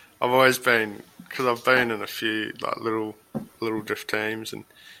 I've always been, because I've been in a few like little drift teams, and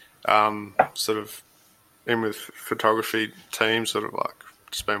sort of in with photography teams, sort of like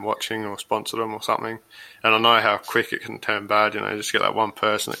just been watching or sponsored them or something. And I know how quick it can turn bad, you just get that one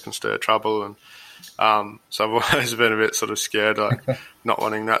person that can stir trouble. And so I've always been a bit sort of scared, like not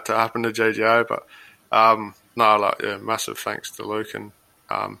wanting that to happen to GGO. But massive thanks to Luke and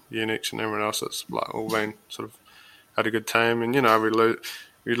Unix and everyone else that's like all been sort of had a good team. And,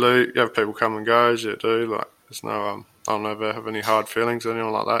 we you have people come and go as you do. Like, there's no, I'll never have any hard feelings or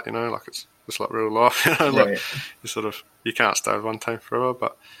anything like that, like it's just like real life, like you can't stay with one team forever.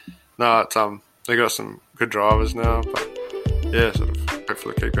 But no, it's, they got some good drivers now, but sort of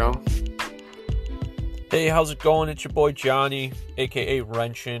hopefully keep going. Hey, how's it going? It's your boy Johnny, aka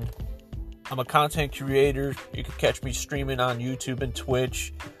Wrenchin. I'm a content creator. You can catch me streaming on YouTube and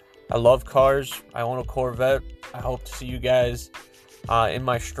Twitch. I love cars. I own a Corvette. I hope to see you guys in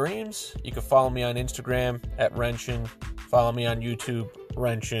my streams. You can follow me on Instagram at Wrenchin. Follow me on YouTube,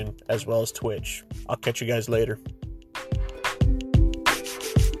 Wrenchin, as well as Twitch. I'll catch you guys later.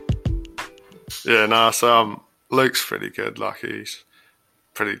 So Luke's pretty good. Like, he's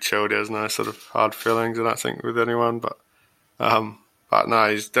pretty chilled. He has no sort of hard feelings, I don't think, with anyone. But no,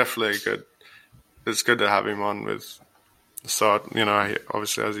 he's definitely good. It's good to have him on with the side. He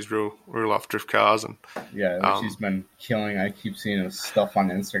obviously has his real life drift cars, and he's been killing. I keep seeing his stuff on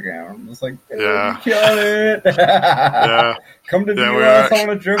Instagram. I'm just like, killing it. Come to the US. I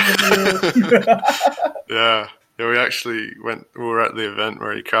want to drift with you. We actually went. We were at the event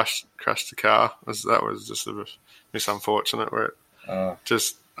where he crashed the car. That was just a bit unfortunate. Where I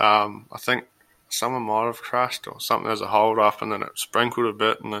think someone might have crashed or something. There's a hold up, and then it sprinkled a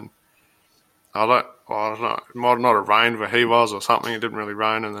bit, and then I don't know. It might not have rained where he was or something. It didn't really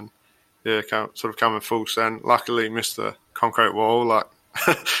rain, and then coming full send. Luckily, missed the concrete wall, like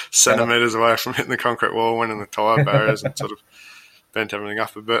centimeters away from hitting the concrete wall, went in the tyre barriers and sort of bent everything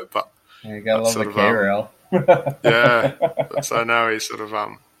up a bit. But you gotta love the K-rail. So now he's sort of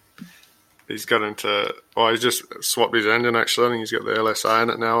he's got into. Well, he's just swapped his engine actually. I think he's got the LSA in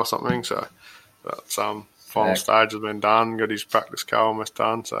it now or something. So that's final stage has been done. Got his practice car almost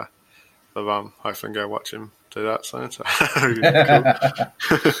done. So I've hopefully go watch him do that soon. So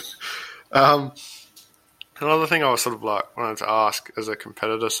cool. Another thing I was sort of like wanted to ask as a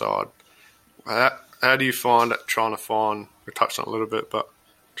competitor side, how do you find it trying to find? We touched on it a little bit, but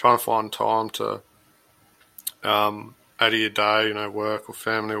trying to find time to out of your day, work or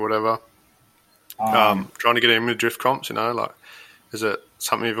family or whatever. Trying to get in with drift comps, like, is it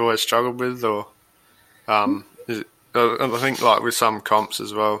something you've always struggled with, or is it? I think like with some comps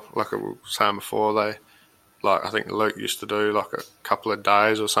as well, like I was saying before, I think Luke used to do like a couple of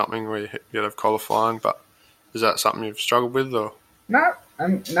days or something where you'd have qualifying. But is that something you've struggled with, or not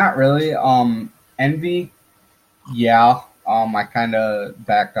really? Envy, I kind of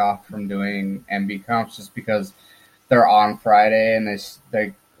backed off from doing MB comps just because they're on Friday and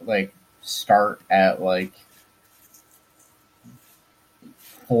they like start at like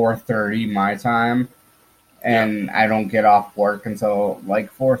 4:30 my time, and I don't get off work until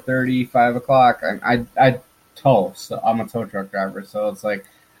like 4:30, 5 o'clock. I tow, so I'm a tow truck driver, so it's like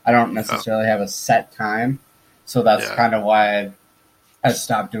I don't necessarily have a set time. So that's kind of why I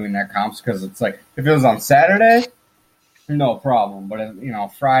stopped doing that comps, because it's like if it was on Saturday, no problem. But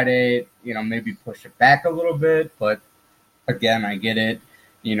Friday, maybe push it back a little bit. But again, I get it.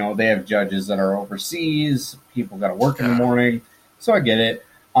 They have judges that are overseas. People got to work in the morning, so I get it.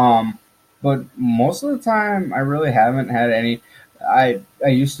 But most of the time, I really haven't had any. I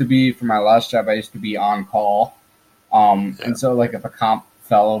used to be, for my last job, I used to be on call. And so like if a comp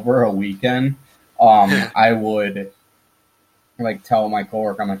fell over a weekend, I would like tell my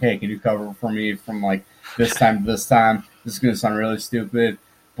coworker, I'm like, hey, can you cover for me from like this time to this time? This is going to sound really stupid,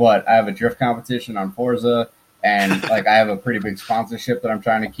 but I have a drift competition on Forza, and like I have a pretty big sponsorship that I'm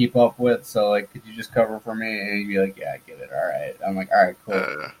trying to keep up with. So like, could you just cover for me? And he'd be like, yeah, I get it. All right. I'm like, all right, cool.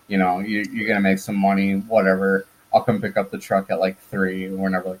 You know, you're going to make some money, whatever. I'll come pick up the truck at like 3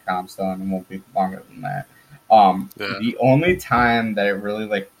 whenever the comp's done. It won't be longer than that. The only time that it really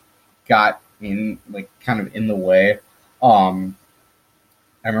like got in, like kind of in the way, I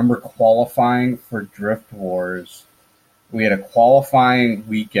remember qualifying for Drift Wars. We had a qualifying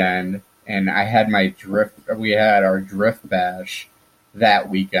weekend, and I had we had our drift bash that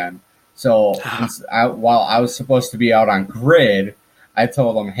weekend. So while I was supposed to be out on grid, I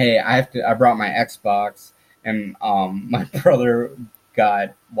told them, hey, I brought my Xbox, and my brother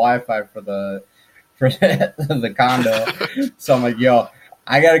got Wi-Fi for the condo. So I'm like, yo,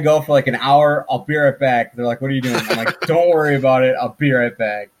 I got to go for like an hour. I'll be right back. They're like, what are you doing? I'm like, don't worry about it. I'll be right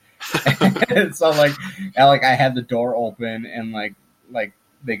back. And so like I had the door open, and like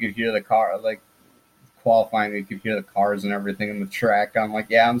they could hear the car, like qualifying. They could hear the cars and everything in the track. I'm like,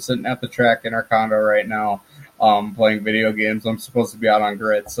 yeah, I'm sitting at the track in our condo right now, playing video games. I'm supposed to be out on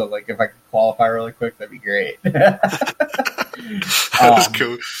grid. So like if I could qualify really quick, that'd be great. That's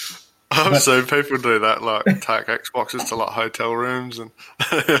cool. I've seen people do that, like take Xboxes to like hotel rooms, and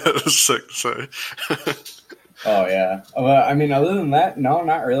it's sick to see. Oh yeah. Well, I mean, other than that, no,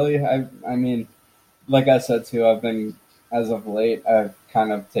 not really. I mean, like I said too, as of late, I've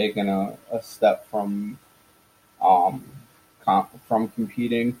kind of taken a step from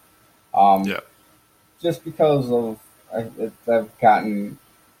competing. Just because of it's got a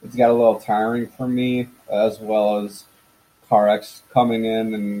little tiring for me, as well as CarX coming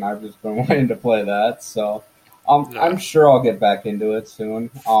in, and I've just been waiting to play that. So I'm sure I'll get back into it soon.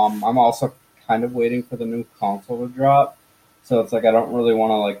 I'm also kind of waiting for the new console to drop. So it's like I don't really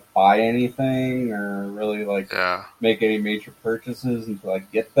want to like buy anything or really like make any major purchases until I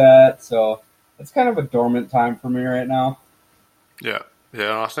get that. So it's kind of a dormant time for me right now. Yeah.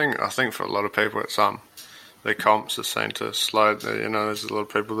 I think for a lot of people it's their comps are seem to slow. You know, there's a lot of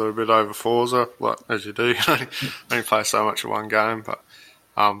people that are a bit over Forza, like as you do. You only play so much of one game, but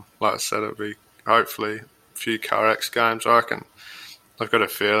like I said, it'll be hopefully a few CarX games. I reckon I've got a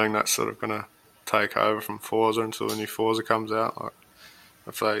feeling that's sort of going to take over from Forza until the new Forza comes out. Like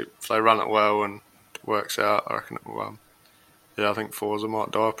if they run it well and it works out, I reckon it will. I think Forza might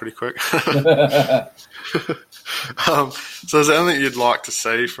die pretty quick. So is there anything you'd like to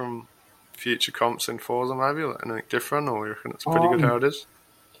see from future comps in Forza, maybe? Like anything different, or you reckon it's pretty good how it is?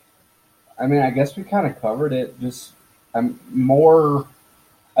 I mean, I guess we kind of covered it. Just I'd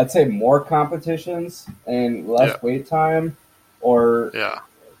say more competitions and less wait time, or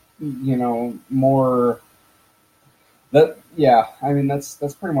you know, more. I mean, that's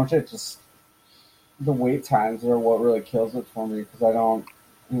pretty much it. Just the wait times are what really kills it for me, because I don't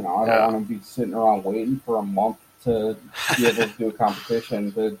want to be sitting around waiting for a month to be able to do a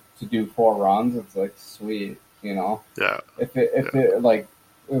competition to do 4 runs. It's like sweet, you know. If it like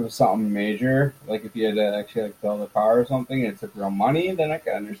it was something major, like if you had to actually like build a car or something and it took real money, then I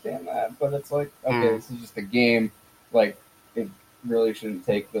can understand that. But it's like, okay, this is just a game. Like it really shouldn't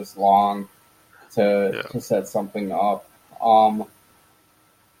take this long to set something up.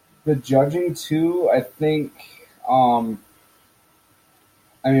 The judging too, I think. I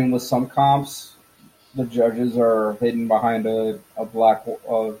mean, with some comps, the judges are hidden behind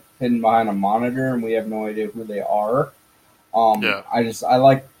hidden behind a monitor, and we have no idea who they are. I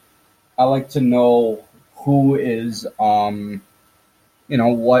like to know who is who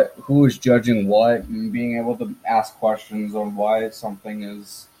is judging what, and being able to ask questions on why something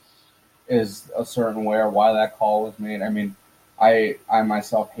is a certain way or why that call was made. I mean, I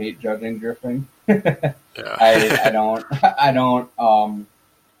myself hate judging drifting. I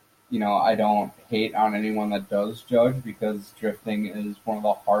don't hate on anyone that does judge, because drifting is one of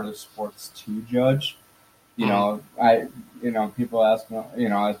the hardest sports to judge. People ask me,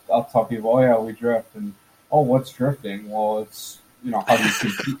 I'll tell people, oh yeah, we drift, and oh, what's drifting? Well, it's, how do you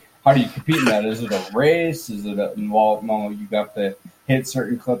compete? How do you compete in that? Is it a race? Is it no, you have to hit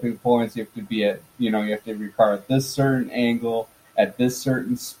certain clipping points. You have to be you have to have your car at this certain angle, at this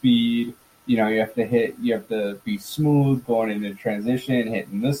certain speed. You have to be smooth going into transition,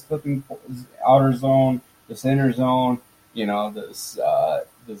 hitting this clipping outer zone, this inner zone, this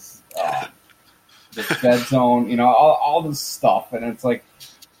dead zone, all this stuff. And it's like,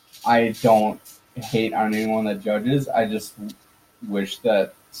 I don't hate on anyone that judges. I just wish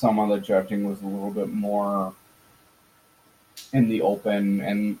that some of the judging was a little bit more in the open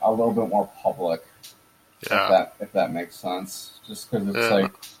and a little bit more public. Yeah. If that makes sense. Just because it's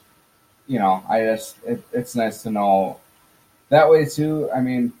like, it's nice to know that way too. I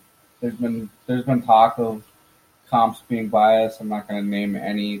mean, there's been talk of comps being biased. I'm not going to name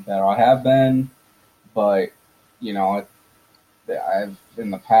any that I have been, but I've in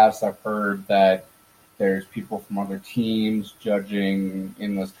the past I've heard that there's people from other teams judging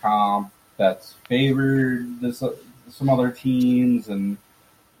in this comp that's favored some other teams, and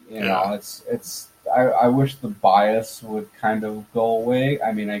it's I wish the bias would kind of go away.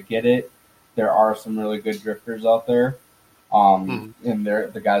 I mean, I get it. There are some really good drifters out there, and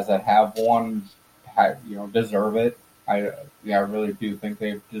the guys that have won, deserve it. I really do think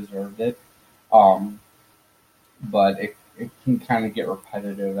they've deserved it. But it can kind of get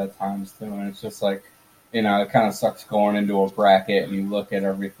repetitive at times too, and it's just like, it kind of sucks going into a bracket and you look at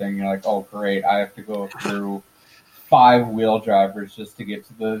everything, you're like, oh great, I have to go through 5 wheel drivers just to get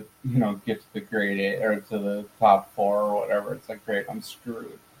to the grade 8 or to the top 4 or whatever. It's like, great, I'm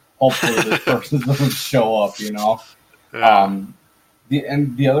screwed. Hopefully this person doesn't show up, Yeah.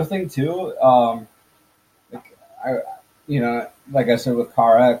 The other thing too, like I said with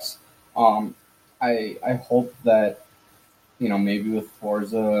CarX, I hope that, maybe with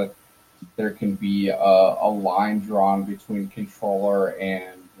Forza there can be a line drawn between controller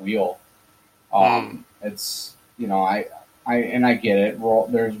and wheel. It's, I get it.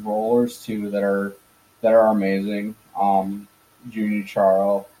 There's rollers too that are amazing. Junior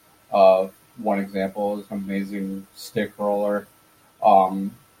Charo, one example, is an amazing stick roller,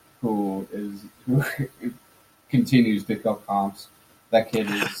 who continues to kill comps. That kid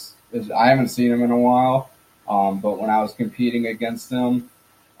is I haven't seen him in a while, but when I was competing against him,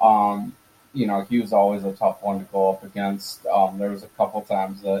 he was always a tough one to go up against. There was a couple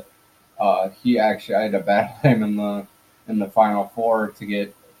times that I had to battle him in the final 4 to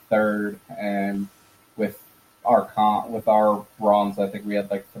get 3rd, and with our runs, I think we had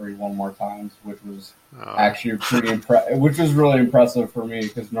like 3 one more times, which was actually which was really impressive for me,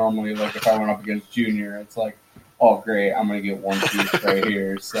 because normally, like, if I went up against Junior, it's like, oh great, I'm gonna get 1 piece right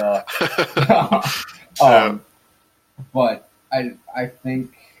here. So, but I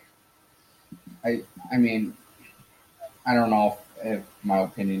think I mean, I don't know if my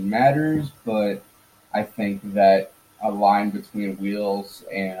opinion matters, but I think that a line between wheels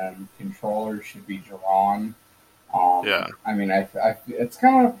and controllers should be drawn. I mean, it's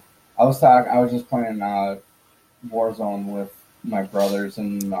kind of. I was just playing Warzone with my brothers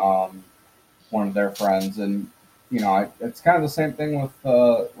and one of their friends, and it's kind of the same thing with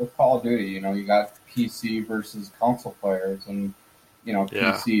Call of Duty. You got PC versus console players, and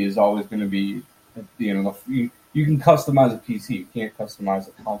PC is always going to be, you can customize a PC, you can't customize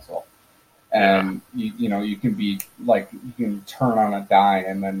a console, and you can be like, you can turn on a dime,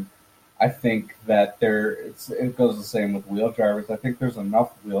 and then I think that it goes the same with wheel drivers. I think there's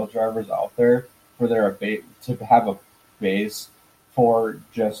enough wheel drivers out there for to have a base for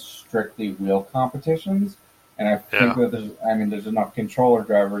just strictly wheel competitions, and I think that there's enough controller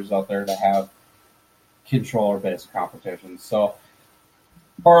drivers out there to have controller-based competitions. So,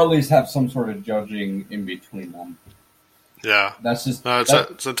 or at least have some sort of judging in between them. Yeah, that's just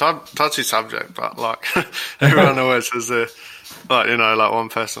it's a touchy subject, but like everyone always says, like one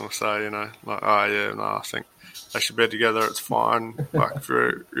person will say, like, oh yeah, no, I think they should be together. It's fine. Like, if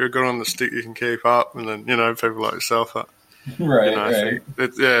you're good on the stick, you can keep up, and then people like yourself, right. Right.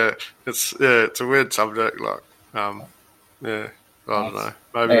 It's a weird subject. Like, I don't know.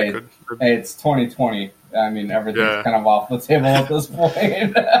 Maybe they could. Hey, it's 2020. I mean, everything's kind of off the table at this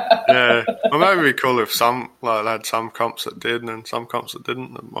point. Yeah. Well, maybe it'd be cool if some, like, they had some comps that did and some comps that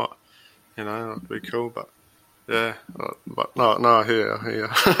didn't. It might, that'd be cool. But yeah, but no, I hear.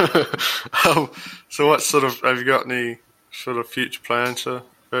 So what sort of, have you got any sort of future plans for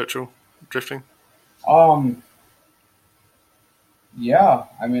virtual drifting? Yeah.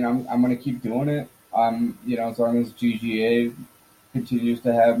 I mean, I'm going to keep doing it. As long as GGA continues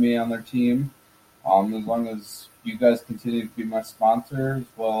to have me on their team, as long as you guys continue to be my sponsor, as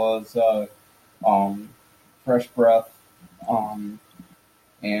well as Fresh Breath,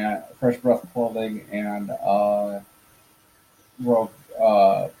 and Fresh Breath Clothing and World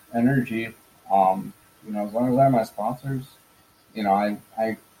Energy. As long as I have my sponsors, I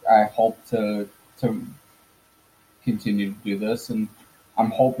hope to continue to do this, and I'm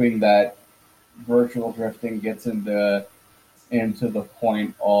hoping that virtual drifting gets into the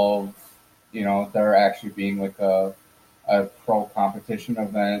point of there actually being like a pro competition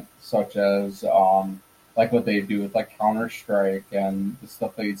event, such as like what they do with like Counter-Strike and the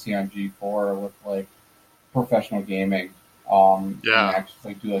stuff that you'd see on G4 with like professional gaming. And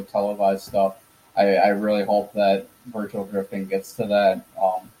actually do like televised stuff. I really hope that virtual drifting gets to that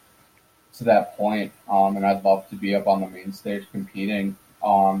point. And I'd love to be up on the main stage competing.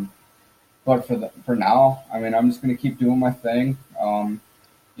 But for now, I mean, I'm just going to keep doing my thing.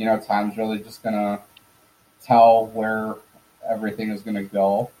 Time's really just going to tell where everything is going to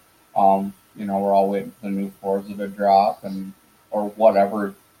go. We're all waiting for the new Forza to drop or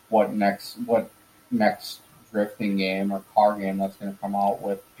whatever, what next drifting game or car game that's going to come out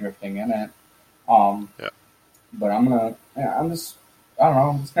with drifting in it. But I'm just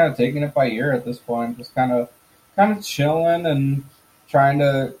kind of taking it by ear at this point, just kind of chilling and trying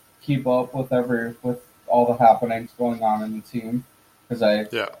to keep up with all the happenings going on in the team, because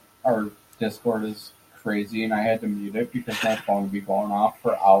our Discord is crazy and I had to mute it because my phone would be going off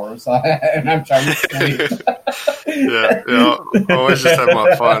for hours and I'm trying to sleep. I always just have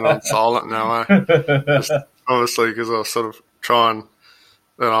my phone on silent now. Just obviously because I sort of try and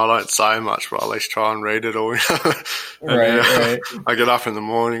I don't say much, but at least try and read it all. Right. I get up in the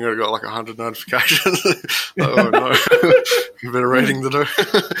morning, I've got like 100 notifications. Oh no, a bit of reading to do.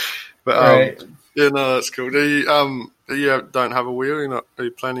 But that's cool. Do you don't have a wheel? Are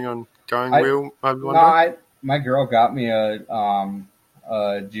you planning on going wheel maybe one day? My girl got me a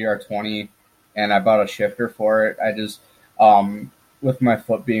GR20, and I bought a shifter for it. I just with my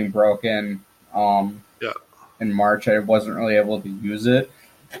foot being broken in March, I wasn't really able to use it.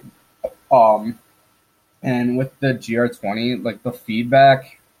 And with the GR20, like the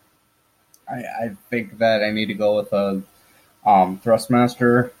feedback, I think that I need to go with a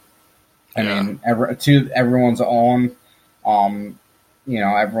Thrustmaster. I mean, to everyone's own.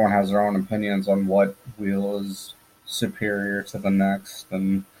 Everyone has their own opinions on what wheel is superior to the next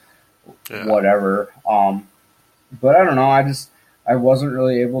and whatever. But I don't know. I wasn't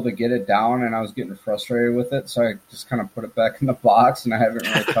really able to get it down, and I was getting frustrated with it, so I just kind of put it back in the box, and I haven't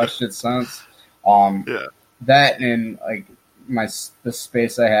really touched it since. That and like the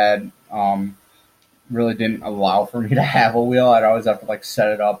space I had really didn't allow for me to have a wheel. I'd always have to like set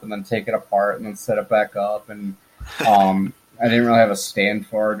it up and then take it apart and then set it back up, and I didn't really have a stand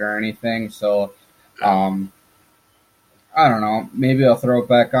for it or anything. So I don't know. Maybe I'll throw it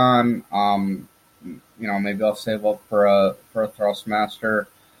back on. Maybe I'll save up for a Thrustmaster,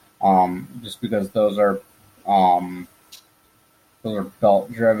 just because those are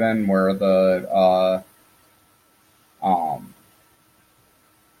belt driven, where the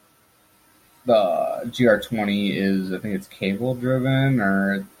GR20 is, I think it's cable driven,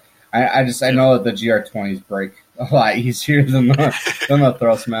 or I know that the GR20s break a lot easier than the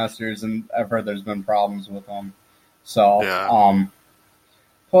Thrustmasters, and I've heard there's been problems with them. So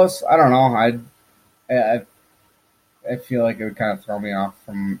plus I don't know, I feel like it would kind of throw me off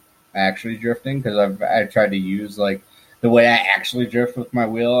from actually drifting, because I tried to use like the way I actually drift with my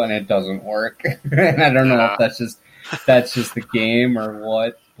wheel, and it doesn't work. And I don't know if that's just the game or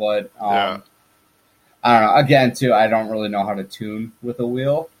what, but I don't know. Again, too, I don't really know how to tune with a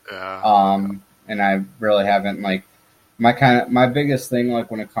wheel. And I really haven't, like, my biggest thing, like,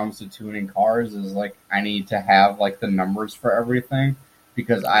 when it comes to tuning cars is, like, I need to have, like, the numbers for everything,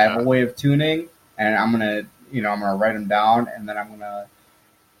 because I have a way of tuning, and I'm going to write them down, and then I'm going to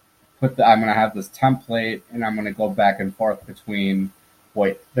have this template, and I'm going to go back and forth between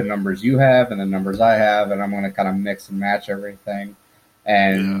what the numbers you have and the numbers I have, and I'm going to kind of mix and match everything.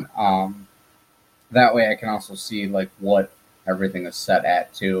 And that way I can also see, like, what everything is set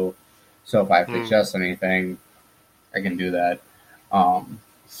at, too. So if I have to adjust anything, I can do that.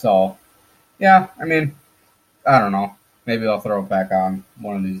 So, yeah, I mean, I don't know. Maybe I'll throw it back on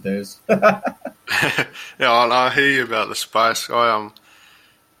one of these days. I hear you about the space. It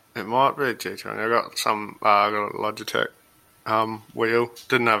might be a G20. I got a Logitech wheel.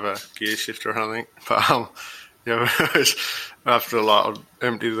 Didn't have a gear shifter or anything, but after I'd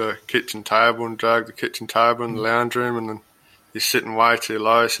empty the kitchen table and drag the kitchen table in the lounge room, and then you're sitting way too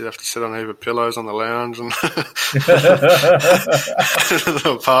low, so you have to sit on a heap of pillows on the lounge, and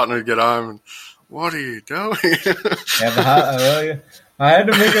the partner would get home and, what are you doing? I had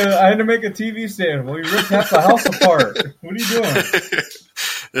to make a TV stand. Well, you ripped half the house apart. What are you doing?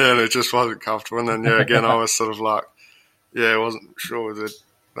 And it just wasn't comfortable. And then, again, I was sort of like, I wasn't sure with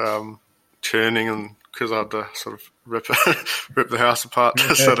the tuning, and because I had to sort of rip the house apart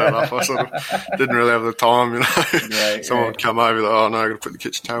to set it up, I sort of didn't really have the time, Right, someone would come over, like, oh no, I got to put the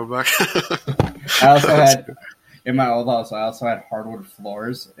kitchen table back. I also had, in my old house, had hardwood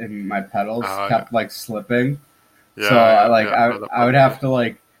floors, and my pedals kept like slipping. So I would have to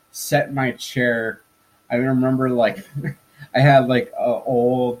like set my chair. I remember like I had like an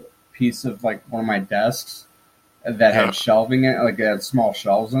old piece of like one of my desks that had shelving in it, like it had small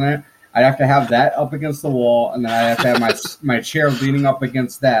shelves in it. I'd have to have that up against the wall, and then I'd have to have my chair leaning up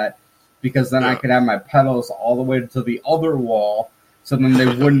against that, because then I could have my pedals all the way to the other wall, so then they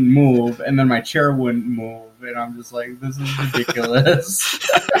wouldn't move, and then my chair wouldn't move, and I'm just like, this is ridiculous.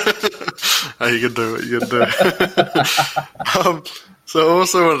 Oh, you can do it. You can do it. So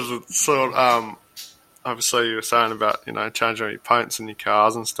also, obviously you were saying about, changing your paints in your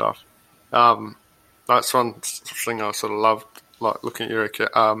cars and stuff. That's one thing I sort of loved, like looking at your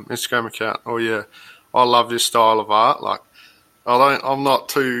Instagram account. I love your style of art. Like, I'm not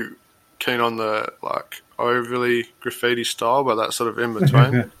too keen on the like overly graffiti style, but that sort of in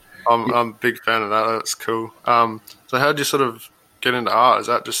between. I'm a big fan of that. That's cool. So how did you sort of get into art? Is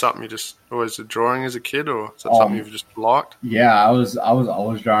that just something you just always did drawing as a kid, or is that something you've just liked? Yeah, I was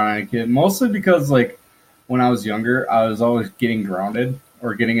always drawing as a kid, mostly because like when I was younger, I was always getting grounded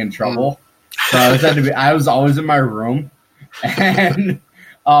or getting in trouble. So I was always in my room, and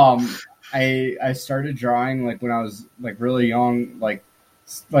I started drawing like when I was like really young, like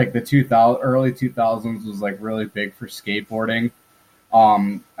the early 2000s was like really big for skateboarding.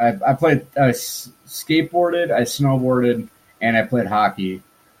 I skateboarded, I snowboarded, and I played hockey,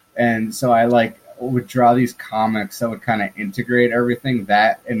 and so I like would draw these comics that would kind of integrate everything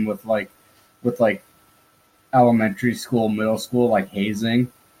that and with elementary school, middle school, like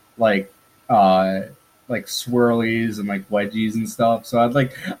hazing, like swirlies and like wedgies and stuff. So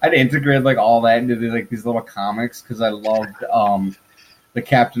I'd integrate like all that into these little comics because I loved the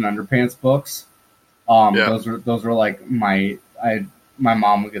Captain Underpants books. Those were like my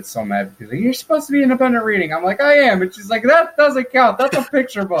mom would get so mad because you're supposed to be independent reading. I'm like, I am, and she's like, that doesn't count. That's a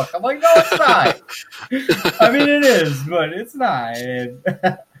picture book. I'm like, no, it's not. I mean, it is, but it's not. And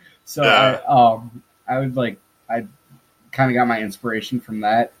so I kind of got my inspiration from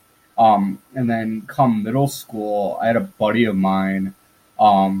that. And then come middle school, I had a buddy of mine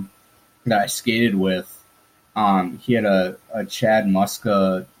that I skated with. He had a Chad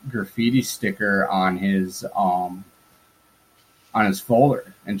Muska graffiti sticker on his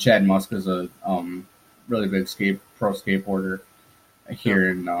folder, and Chad Muska's a really big pro skateboarder here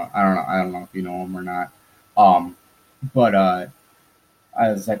in I don't know if you know him or not. But I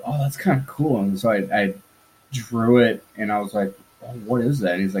was like, oh, that's kind of cool, and so I drew it, and I was like, oh, what is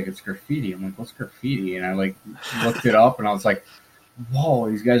that? And he's like, it's graffiti. I'm like, what's graffiti? And I like looked it up, and I was like, whoa,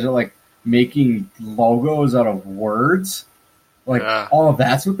 these guys are like making logos out of words. Like, oh,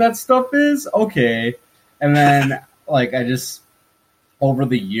 that's what that stuff is? Okay. And then like I just over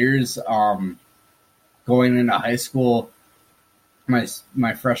the years, going into high school, my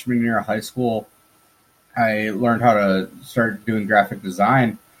freshman year of high school, I learned how to start doing graphic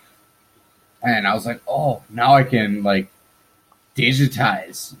design, and I was like, oh, now I can like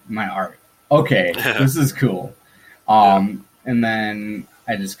digitize my art. Okay, this is cool. And then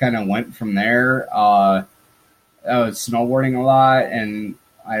I just kind of went from there. I was snowboarding a lot, and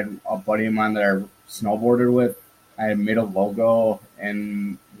I had a buddy of mine that I snowboarded with. I had made a logo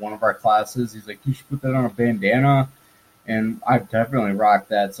in one of our classes. He's like, you should put that on a bandana. And I definitely rocked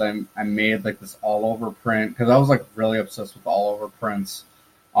that. So I made like this all over print because I was like really obsessed with all over prints.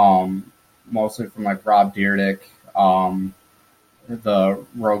 Mostly from like Rob Dyrdek. The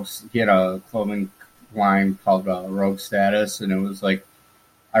Rogues, he had a clothing line called Rogue Status, and it was like,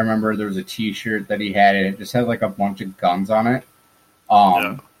 I remember there was a t-shirt that he had, and it just had like a bunch of guns on it.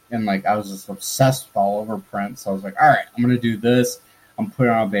 And like I was just obsessed with all over prints. So I was like, all right, I'm gonna do this. I'm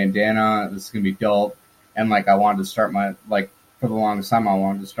putting on a bandana. This is gonna be dope. And like I wanted to start for the longest time, I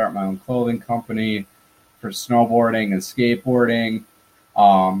wanted to start my own clothing company for snowboarding and skateboarding.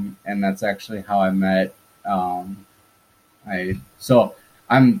 And that's actually how I met. I'm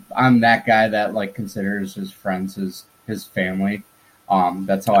that guy that like considers his friends his family.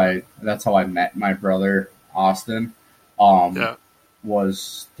 That's how I met my brother Austin.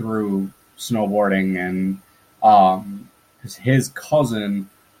 Was through snowboarding, and because his cousin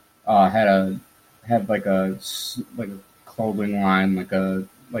had like a clothing line, like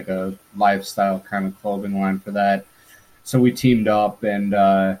a lifestyle kind of clothing line for that. So we teamed up,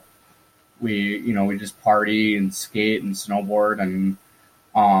 and we just party and skate and snowboard, and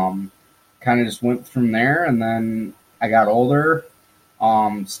kind of just went from there. And then I got older,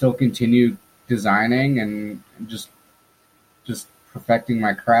 still continued designing and just perfecting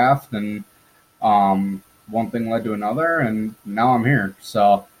my craft, and one thing led to another, and now I'm here.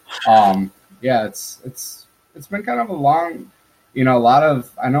 So yeah, it's been kind of a long, I know a lot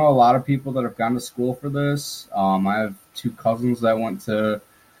of people that have gone to school for this. I have two cousins that went to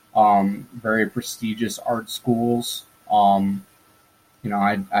very prestigious art schools. I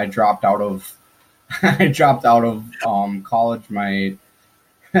dropped out of college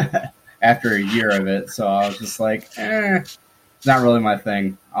after a year of it, so I was just like, it's not really my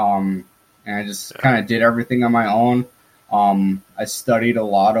thing. And I just kind of did everything on my own. I studied a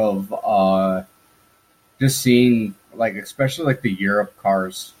lot of just seeing, like, especially like the Europe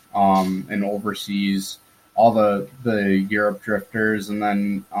cars, and overseas, all the Europe drifters, and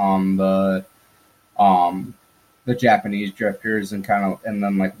then the Japanese drifters, and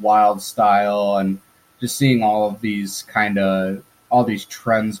then like wild style, and just seeing all these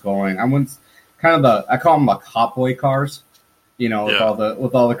trends going. I call them like hot boy cars, with all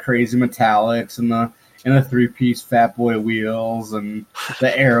the crazy metallics and the 3-piece fat boy wheels and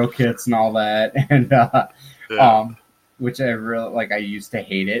the aero kits and all that, and which I really like. I used to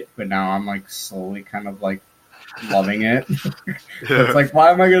hate it, but now I'm like slowly kind of like loving it. It's like,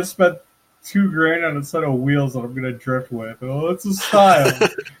 why am I going to spend $2,000 on a set of wheels that I'm going to drift with? Oh, it's a style.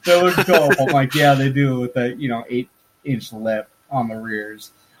 They look dope. I'm like, yeah, they do, with the 8-inch lip on the rears.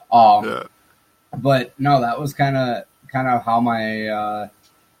 But no, that was kind of how my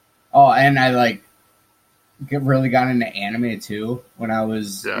and I like really got into anime too when I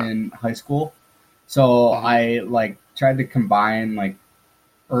was in high school. So I like tried to combine like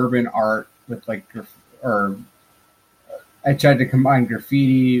urban art with like I tried to combine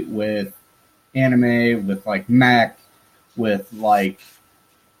graffiti with anime, with like mech, with like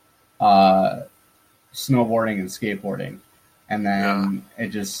snowboarding and skateboarding, and then it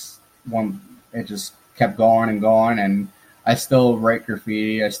just kept going and going. And I still write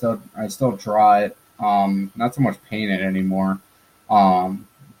graffiti. I still draw it. Not so much paint it anymore.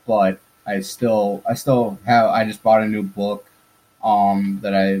 But I still have. I just bought a new book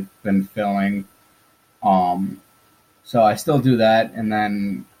that I've been filling. So I still do that, and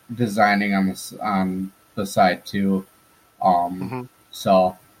then designing on the side too.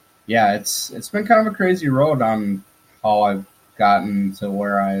 So yeah, it's been kind of a crazy road on how I've gotten to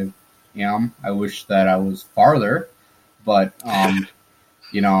where I am. I wish that I was farther, but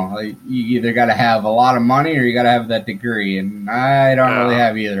you either got to have a lot of money or you got to have that degree, and I don't really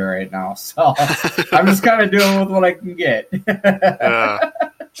have either right now. So I'm just kind of doing with what I can get.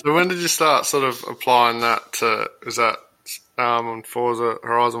 So when did you start sort of applying that to? Is that on Forza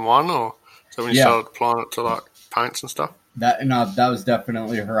Horizon 1, or is that when you started applying it to like paints and stuff? That was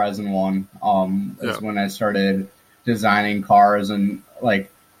definitely Horizon 1. Is when I started designing cars, and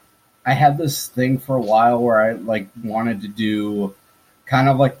like I had this thing for a while where I like wanted to do kind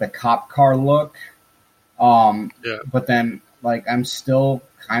of like the cop car look. But then like I'm still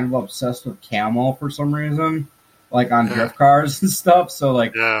kind of obsessed with camo for some reason, like on drift cars and stuff. So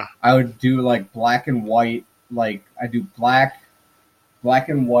like I would do like black and white, like I do black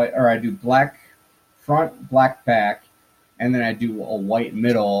and white, or I do black front, black back, and then I do a white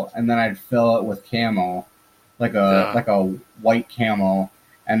middle, and then I'd fill it with camo, like a white camo,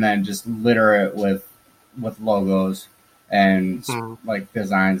 and then just litter it with logos and like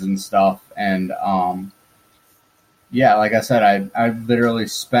designs and stuff. And like I said, I'd literally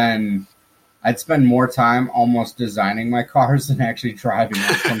I'd spend more time almost designing my cars than actually driving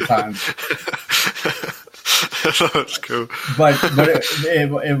them sometimes. That's cool. But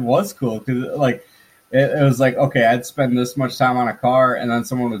it was cool, because like it was like, okay, I'd spend this much time on a car, and then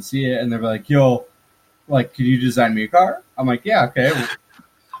someone would see it and they'd be like, yo, like, could you design me a car? I'm like, yeah, okay.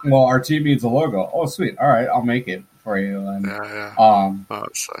 Well, our team needs a logo. Oh, sweet. All right, I'll make it for you. And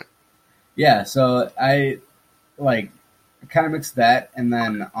that's sick. Yeah, so I like kind of mixed that, and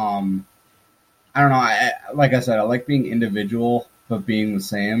then I don't know. Like I said, I like being individual but being the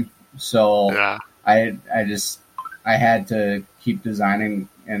same. So I had to keep designing,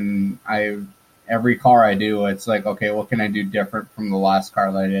 and every car I do, it's like, okay, what can I do different from the last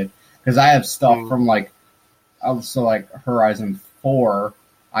car that I did? Because I have stuff from like Horizon 4.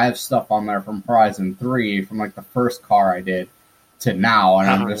 I have stuff on there from Horizon 3, from like the first car I did to now, and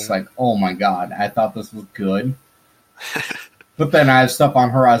I'm just like, oh my god, I thought this was good. But then I have stuff on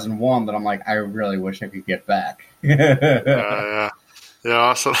Horizon 1 that I'm like, I really wish I could get back. Yeah.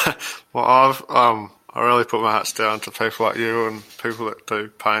 So, well, I really put my hats down to people like you and people that do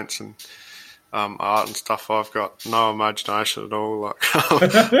paints and art and stuff. I've got no imagination at all. Like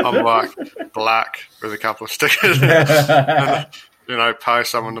I'm like black with a couple of stickers. And, pay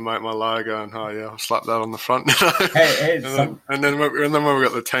someone to make my logo, and I'll slap that on the front. And then when we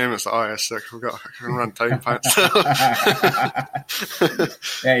got the team, it's like, oh yeah, sick. I can run team paints.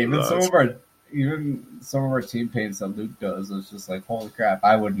 Even some of our team paints that Luke does, it's just like, holy crap!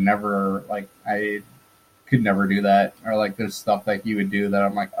 I would never, like, I could never do that. Or like there's stuff that he would do that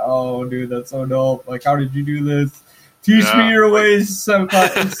I'm like, oh, dude, that's so dope. Like, how did you do this? Teach me your ways,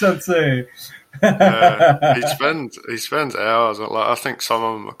 sensei. He spends hours. Like, I think some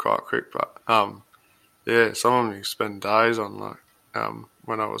of them are quite quick, but yeah, some of them you spend days on. Like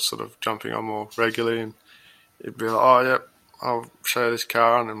when I was sort of jumping on more regularly, and he'd be like, oh, yep. I'll show you this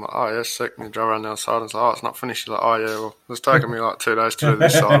car, and I'm like, oh, yeah, sick. And you drive around the outside, and it's like, oh, it's not finished. He's like, oh, yeah, well, it's taken me like 2 days to do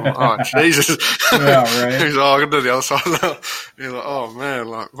this side. I'm like, oh, Jesus. Yeah, right. He's like, oh, I can do the other side now. He's like, oh, man,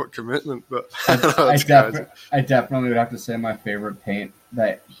 like, what commitment. But I definitely would have to say my favorite paint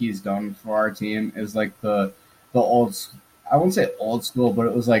that he's done for our team is like the old, I wouldn't say old school, but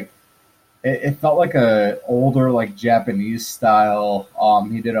it was like, it felt like a older, like Japanese style.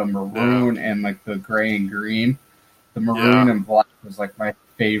 He did a maroon and like the gray and green. The maroon and black was like my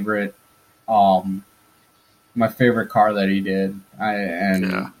favorite car that he did.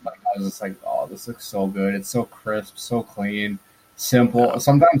 I was just like, oh, this looks so good. It's so crisp, so clean, simple. Yeah.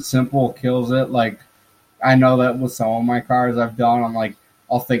 Sometimes simple kills it. Like I know that with some of my cars I've done, I'm like,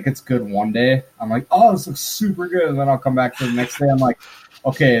 I'll think it's good one day. I'm like, oh, this looks super good, and then I'll come back to the next day. I'm like,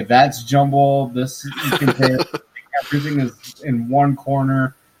 okay, that's jumble. This you can take everything is in one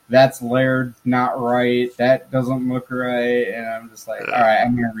corner. That's layered not right. That doesn't look right. And I'm just like, all right,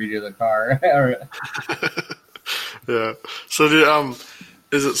 I'm going to redo the car. Yeah. So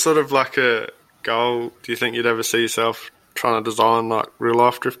is it sort of like a goal? Do you think you'd ever see yourself trying to design like real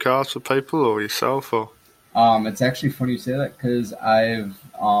life drift cars for people or yourself? Or it's actually funny you say that because I've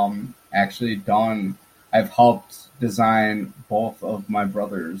I've helped design both of my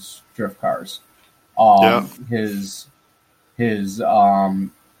brother's drift cars. His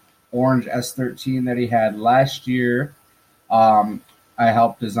orange S13 that he had last year. I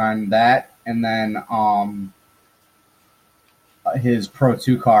helped design that, and then his Pro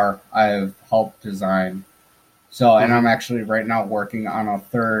 2 car I've helped design. So, and I'm actually right now working on a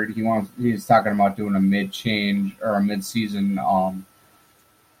third. He's talking about doing a mid-change or a mid-season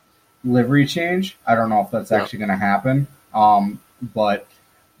livery change. I don't know if that's actually going to happen. But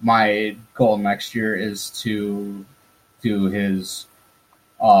my goal next year is to do his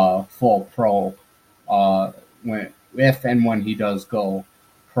full pro when he does go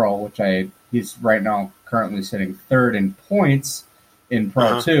pro, which he's right now currently sitting third in points in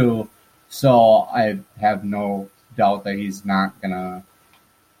Pro 2, so I have no doubt that he's not gonna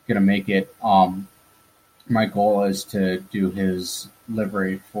make it. My goal is to do his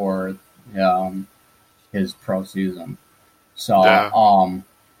livery for his pro season. So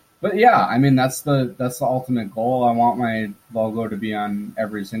but yeah, I mean that's the ultimate goal. I want my logo to be on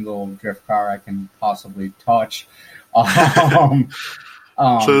every single drift car I can possibly touch. So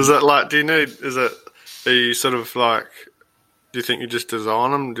is that like? Are you sort of like? Do you think you just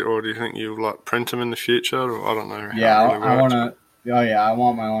design them, or do you think you like print them in the future? Or I don't know. Yeah, I want to. Oh yeah, I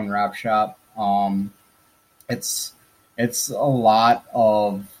want my own wrap shop. It's a lot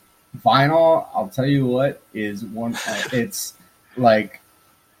of vinyl. I'll tell you what is one. It's like.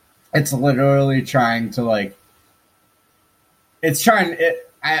 It's literally trying to like.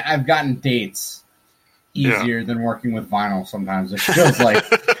 I've gotten dates easier than working with vinyl. Sometimes it feels like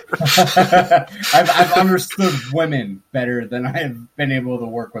I've understood women better than I've been able to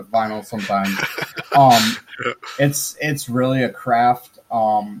work with vinyl. Sometimes, it's really a craft.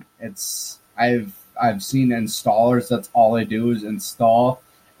 I've seen installers that's all they do is install,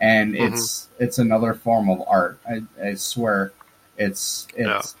 and it's another form of art. I swear, it's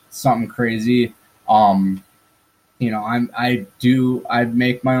something crazy. I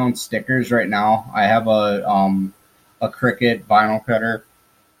make my own stickers right now. I have a Cricut vinyl cutter.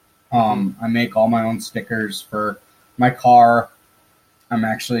 I make all my own stickers for my car. I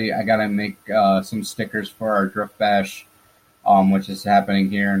gotta make some stickers for our Drift Bash, which is happening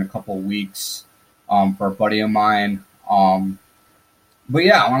here in a couple of weeks, for a buddy of mine. But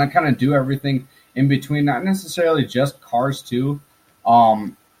yeah, I want to kind of do everything in between, not necessarily just cars too.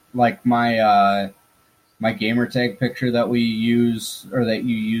 Like my gamer tag picture that we use, or that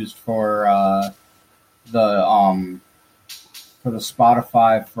you used for the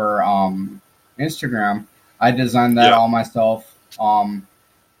Spotify for Instagram. I designed that all myself.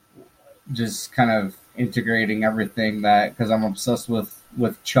 Just kind of integrating everything because I'm obsessed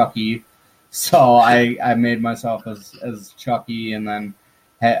with Chucky. So I made myself as Chucky, and then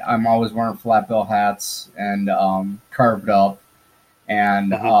I'm always wearing flat bill hats and carved up.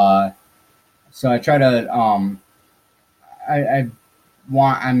 And so I try to I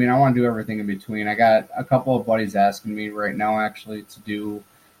want to do everything in between. I got a couple of buddies asking me right now actually to do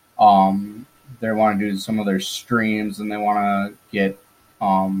they want to do some of their streams, and they want to get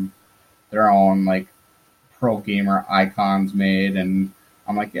their own like pro gamer icons made, and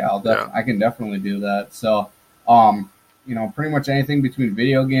I'm like, yeah, I can definitely do that. So, you know, pretty much anything between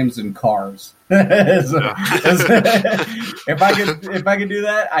video games and cars. If I could do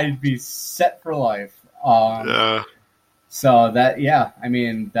that, I'd be set for life. So I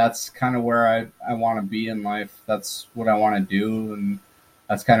mean, that's kind of where I want to be in life. That's what I want to do, and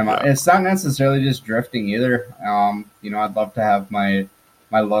that's kind of it's not necessarily just drifting either. You know, I'd love to have my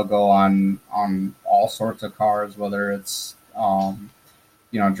logo on all sorts of cars, whether it's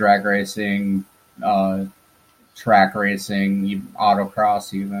you know, drag racing, track racing,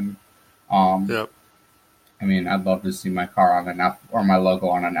 autocross even. I mean, I'd love to see my car on an my logo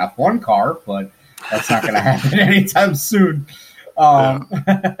on an F1 car, but that's not going to happen anytime soon.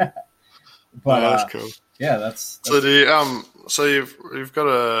 But that's cool. Yeah, that's so. Do you, so you've got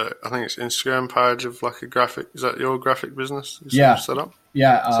I think it's Instagram page of like a graphic. Is that your graphic business? Set up.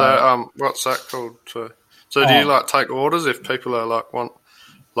 Yeah. So what's that called? So do you like take orders if people are like want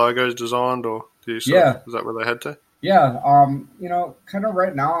logos designed, or do you? Is that where they head to? Yeah. You know, kind of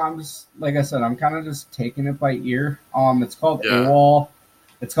right now, I'm just like I said, I'm kind of just taking it by ear. It's called AWOL.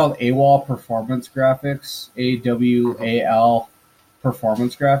 It's called AWOL Performance Graphics. AWAL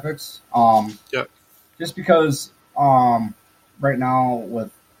Performance Graphics. Just because right now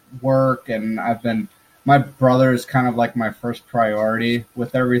with work, and my brother is kind of like my first priority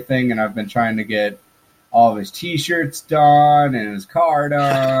with everything, and I've been trying to get all of his t-shirts done and his car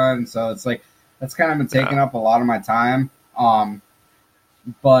done. So it's like that's kind of been taking up a lot of my time.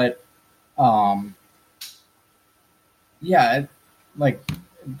 Like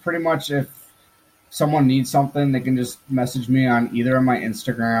pretty much if someone needs something, they can just message me on either of my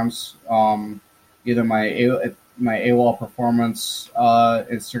Instagrams, either my AWOL Performance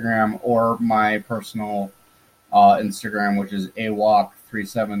Instagram or my personal Instagram, which is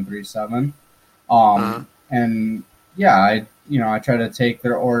AWOC3737. And I try to take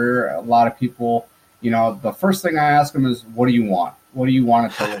their order. A lot of people, you know, the first thing I ask them is, what do you want? What do you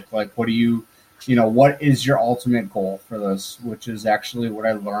want it to look like? What is your ultimate goal for this? Which is actually what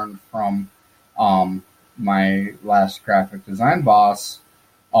I learned from my last graphic design boss.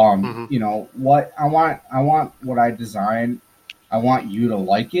 You know, what I want what I design. I want you to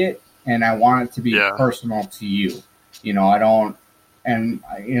like it, and I want it to be personal to you. You know, I don't, and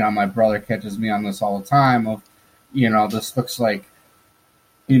you know, my brother catches me on this all the time of, you know, this looks like,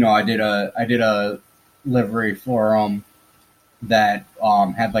 you know, I did a livery for that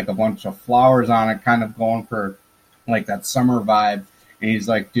had like a bunch of flowers on it, kind of going for like that summer vibe. And he's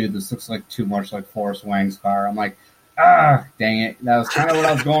like, dude, this looks like too much like Forrest Wang's car. I'm like, dang it. That was kind of what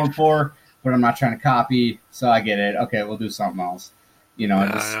I was going for, but I'm not trying to copy, so I get it. Okay, we'll do something else. You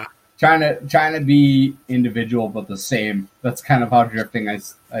know, trying to be individual but the same. That's kind of how drifting I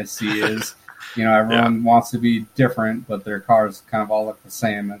see is. You know, everyone wants to be different, but their cars kind of all look the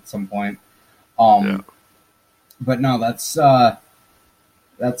same at some point. But no, that's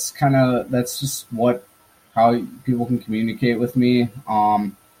just how people can communicate with me.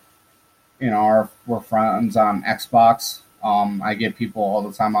 You know, we're friends on Xbox. I get people all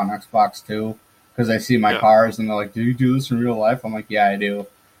the time on Xbox too, because they see my cars and they're like, "Do you do this in real life?" I'm like, "Yeah, I do."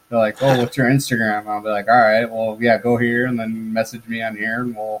 They're like, "Oh, what's your Instagram?" I'll be like, "All right, well, yeah, go here and then message me on here,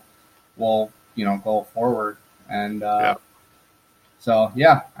 and we'll you know, go forward." And so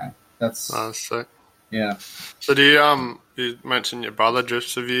that's sick. Yeah. So do you mentioned your brother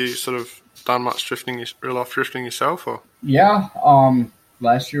drifts? Have you sort of done much drifting, real life drifting yourself, or? Yeah.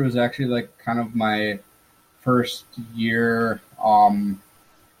 Last year was actually like kind of my first year. My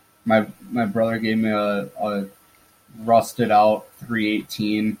brother gave me a rusted out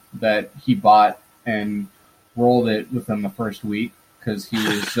 318 that he bought and rolled it within the first week because he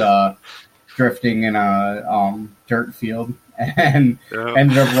was drifting in a dirt field and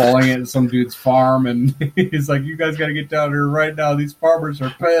ended up rolling it at some dude's farm, and he's like, "You guys got to get down here right now. These farmers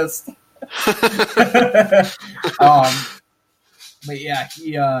are pissed." But yeah,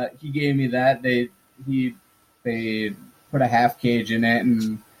 he gave me that. They put a half cage in it,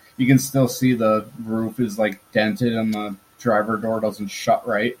 and you can still see the roof is like dented and the driver door doesn't shut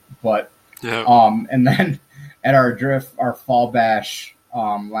right. But and then at our fall bash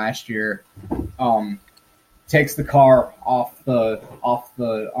last year, takes the car off the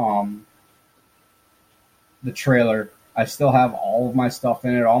trailer. I still have all of my stuff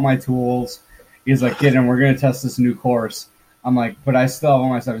in it, all my tools. He's like, "Get in, we're gonna test this new course." I'm like, "But I still have all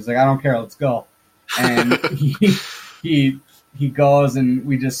my stuff." He's like, "I don't care, let's go." And he goes, and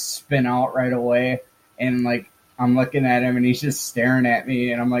we just spin out right away. And like, I'm looking at him, and he's just staring at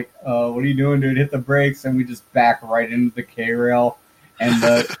me, and I'm like, "What are you doing, dude? Hit the brakes!" And we just back right into the K rail,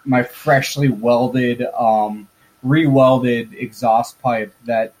 and my freshly welded, re-welded exhaust pipe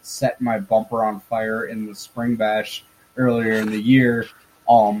that set my bumper on fire in the spring bash earlier in the year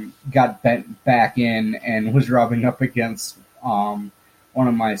got bent back in and was rubbing up against one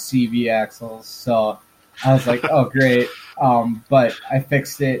of my CV axles. So I was like, oh, great. But I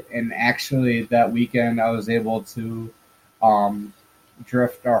fixed it, and actually that weekend I was able to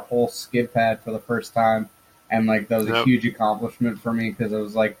drift our whole skid pad for the first time. And, like, that was a huge accomplishment for me because it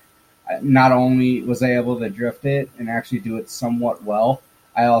was like, not only was I able to drift it and actually do it somewhat well,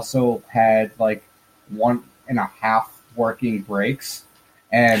 I also had, like, 1.5 working brakes.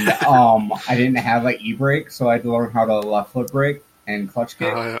 And I didn't have an e-brake, so I had to learn how to left foot brake and clutch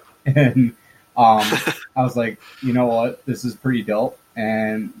kick. Oh, yeah. And I was like, you know what, this is pretty dope.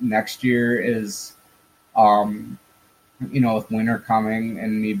 And next year is, with winter coming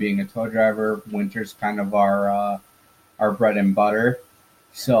and me being a tow driver, winter's kind of our bread and butter.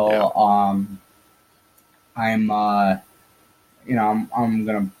 So I'm gonna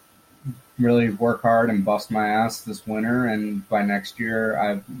really work hard and bust my ass this winter, and by next year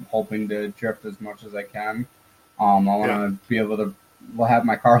I'm hoping to drift as much as I can. I want to be able to have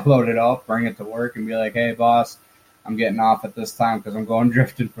my car loaded up, bring it to work, and be like, hey boss, I'm getting off at this time because I'm going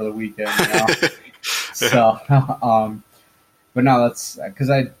drifting for the weekend, you know? So but no, that's because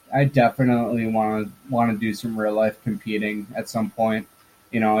I definitely want to do some real life competing at some point.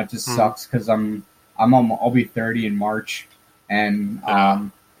 You know, it just sucks because I'll be 30 in March, and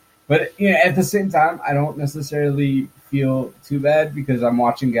but at the same time, I don't necessarily feel too bad because I'm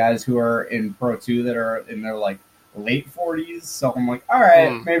watching guys who are in Pro 2 that are in their like late 40s. So I'm like, all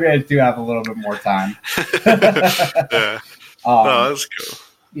right, maybe I do have a little bit more time. Oh, that's cool.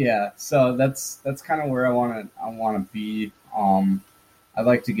 Yeah, so that's kind of where I want to be. I'd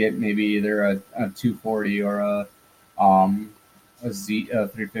like to get maybe either a 240 or a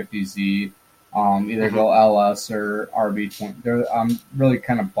 350Z. Either go LS or RB20. I'm really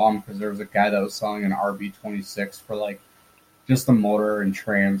kind of bummed because there was a guy that was selling an RB26 for like just the motor and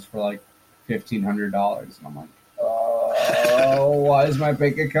trans for like $1,500, and I'm like, oh, why is my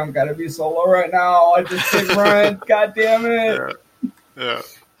bank account got to be so low right now? I just did rent. God damn it. Yeah.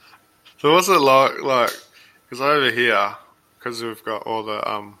 So what's it like? Because over here, because we've got all the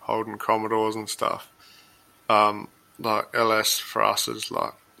Holden Commodores and stuff, like LS for us is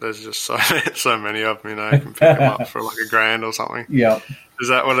like, there's just so many of them, you know, you can pick them up for like $1,000 or something. Yeah. Is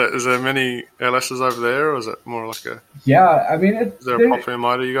that is there many LSs over there, or is it more like a... Yeah, I mean... Is there a popular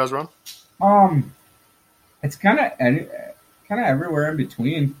motor you guys run? It's kind of everywhere in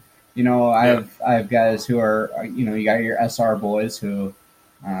between. You know, I have guys who are, you got your SR boys who,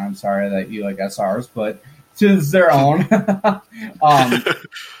 I'm sorry that you like SRs, but to their own. I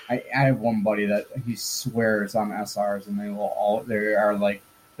have one buddy that he swears on SRs, and they are like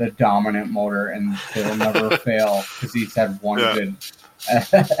the dominant motor, and they'll never fail because he's had one good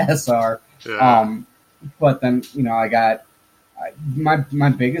SR. Yeah. But then, I got my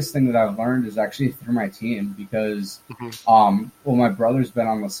biggest thing that I've learned is actually through my team because, my brother's been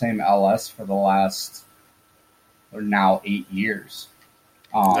on the same LS for the last, or now 8 years.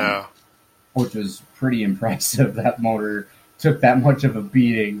 Which was pretty impressive. That motor took that much of a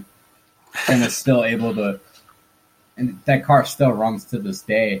beating and is still able to, and that car still runs to this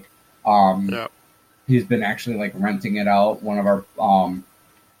day. He's been actually like renting it out. One of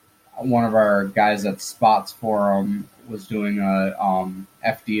our guys that spots for him was doing a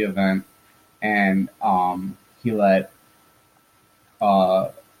FD event, and he let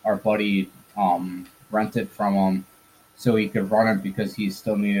our buddy rent it from him so he could run it because he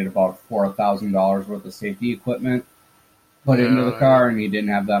still needed about $4,000 worth of safety equipment put into the car, and he didn't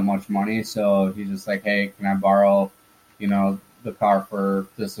have that much money. So he's just like, hey, can I borrow, the car for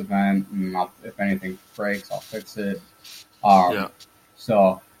this event? And if anything breaks, I'll fix it. But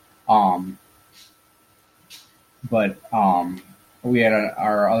we had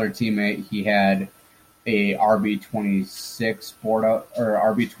our other teammate, he had a RB26 board out, or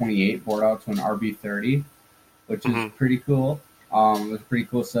RB28 board out to an RB30, which is pretty cool. It was a pretty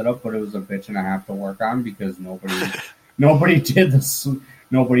cool setup, but it was a bitch and a half to work on because nobody did the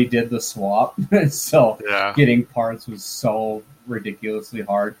swap. So getting parts was so ridiculously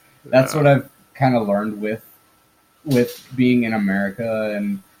hard. That's what I've kind of learned with being in America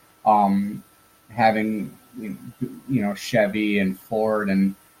and having Chevy and Ford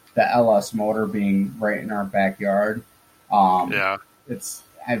and the LS motor being right in our backyard. I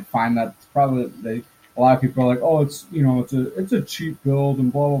find that probably a lot of people are like, oh, it's a cheap build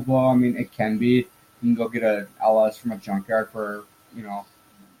and blah blah blah. I mean, it can be. You can go get a LS from a junkyard for under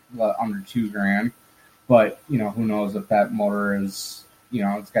 $2,000, but who knows if that motor is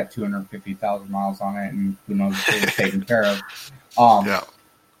it's got 250,000 miles on it, and who knows if it was taken care of. Yeah.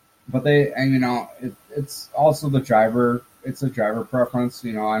 But it's also the driver. It's a driver preference.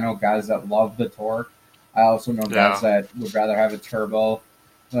 I know guys that love the torque. I also know guys that would rather have a turbo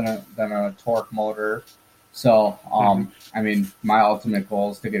than a torque motor. So, I mean, my ultimate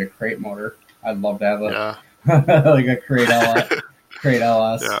goal is to get a crate motor. I'd love to have like a crate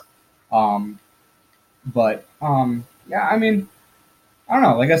LS. Yeah. But yeah, I mean, I don't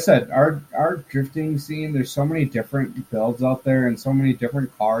know. Like I said, our drifting scene, there's so many different builds out there and so many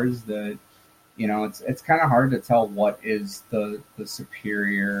different cars that, it's kind of hard to tell what is the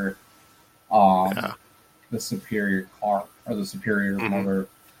superior, the superior car or the superior motor.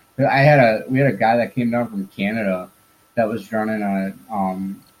 We had a guy that came down from Canada that was running a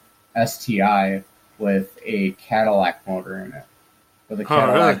STI with a Cadillac motor in it, with a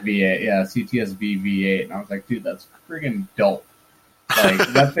Cadillac V8, CTSV V8, and I was like, dude, that's friggin' dope. Like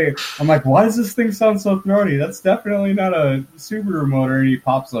that thing, I'm like, why does this thing sound so throaty? That's definitely not a Subaru motor. And he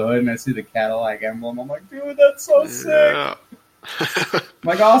pops the hood, and I see the Cadillac emblem. I'm like, dude, that's so sick. I'm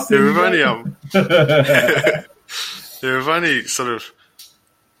like, Austin, we've only sort of,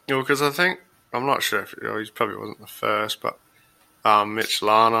 because I think, I'm not sure if he probably wasn't the first, but Mitch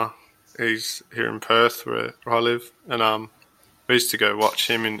Lana, he's here in Perth where I live, and we used to go watch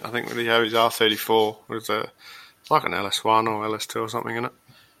him in, I think he had his R34 with like an LS1 or LS2 or something in it,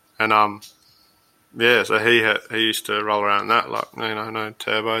 and so he used to roll around that, like no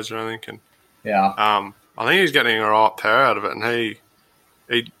turbos or anything, and I think he was getting a right power out of it, and he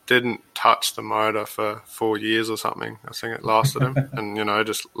didn't touch the motor for 4 years or something. I think it lasted him, and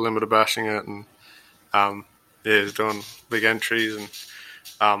just limiter bashing it, and he was doing big entries, and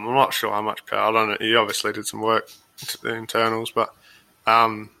I'm not sure how much power. I don't know. He obviously did some work to the internals, but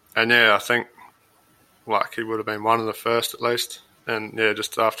and I think like he would have been one of the first at least, and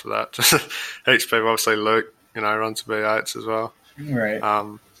just after that, just heaps of people. Obviously, Luke, runs V8s as well, right?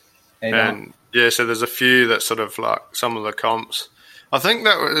 So there's a few that sort of like some of the comps. I think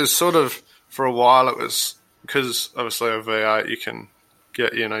that was sort of, for a while, it was because obviously a V8 you can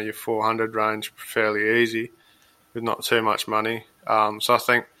get, your 400 range fairly easy with not too much money. So I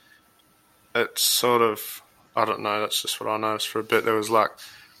think it's sort of, I don't know, that's just what I noticed for a bit. There was like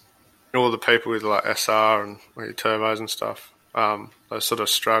all the people with like SR and like turbos and stuff, they're sort of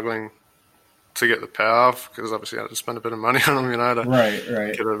struggling to get the power because obviously I had to spend a bit of money on them, to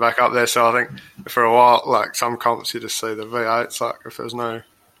right. get it back up there. So I think for a while, like some comps, you just see the V8s, like if there's no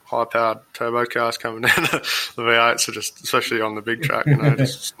high-powered turbo cars coming in, the V8s are just, especially on the big track,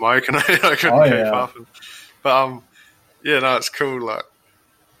 just smoking. I couldn't keep up. But it's cool. Like,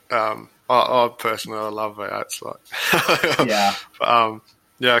 I personally love V8s. Like, but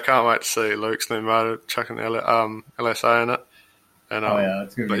I can't wait to see Luke's new motor chucking the LSA in it. And,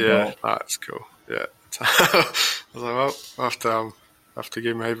 that's gonna be cool. It's cool. Yeah, I was like, well, I have to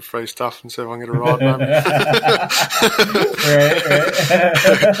give him a heap of free stuff and see if I can get a ride.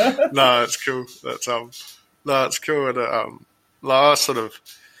 Right. No, it's cool. It's cool. And I sort of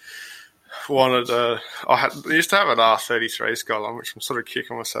wanted. I used to have an R33 Skyline, which I'm sort of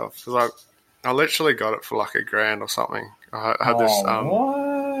kicking myself because I literally got it for like $1,000 or something. I had this.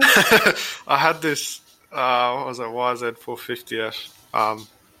 What? I had this. What was it? YZ 450S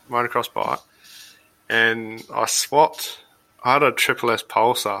motocross bike, and I swapped. I had a Triple S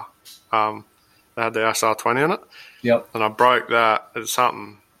Pulsar that had the SR20 in it. Yep. And I broke that. It's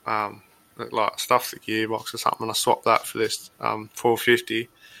something like stuffed the gearbox or something. And I swapped that for this 450,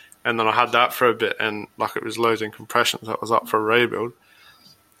 and then I had that for a bit, and like it was losing compression, so it was up for a rebuild.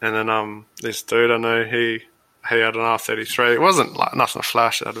 And then this dude I knew, he had an R33. It wasn't like nothing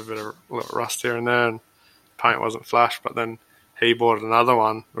flash. It had a bit of little rust here and there, and paint wasn't flash, but then he bought another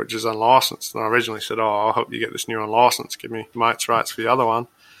one which is unlicensed, and I originally said, I'll help you get this new unlicensed, give me mates rates for the other one.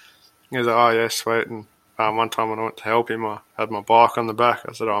 He was like, oh yeah, sweet. And one time when I went to help him, I had my bike on the back.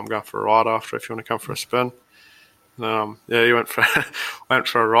 I said, I'm going for a ride after if you want to come for a spin. And he went for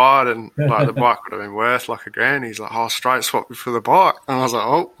a ride, and like the bike would have been worth like $1,000. He's like, straight swap you for the bike. And I was like,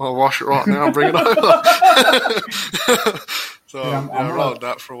 I'll wash it right now and bring it over. So I rolled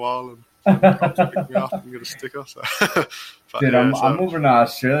that for a while, and come to pick me up and get a sticker. So. Dude, I'm moving to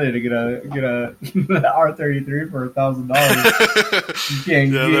Australia to get a R33 for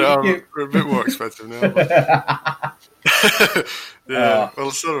 $1,000. They're a bit more expensive now. But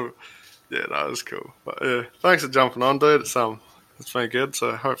well, sort of. Yeah, that was cool. But yeah, thanks for jumping on, dude. It's been good.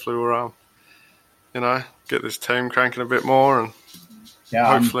 So hopefully we'll get this team cranking a bit more, and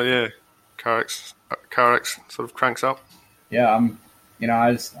hopefully CarX sort of cranks up. Yeah, I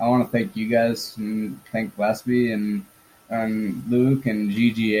want to thank you guys and thank Gillespie and Luke and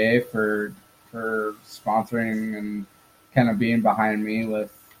GGA for sponsoring and kind of being behind me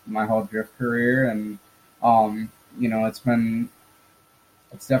with my whole drift career. And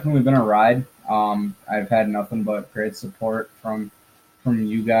it's definitely been a ride. I've had nothing but great support from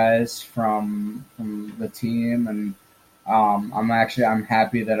you guys, from the team, and I'm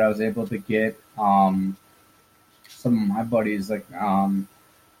happy that I was able to get some of my buddies, like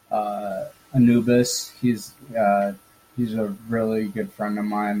Anubis. He's a really good friend of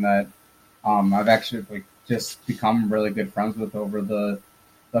mine that I've actually just become really good friends with over the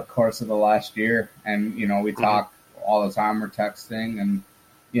course of the last year. And we talk all the time. We're texting, and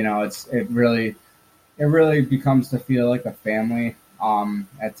it really becomes to feel like a family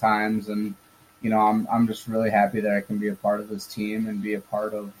at times. And I'm just really happy that I can be a part of this team and be a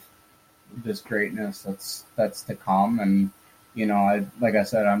part of this greatness that's to come. And like I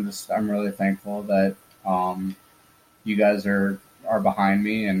said, I'm really thankful that you guys are behind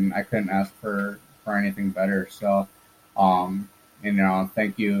me, and I couldn't ask for anything better. So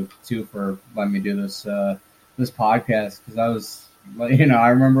thank you too for letting me do this podcast, because I was, I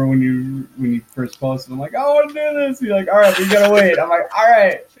remember when you first posted, I'm like, I want to do this. You're like, all right, we gotta wait. I'm like, all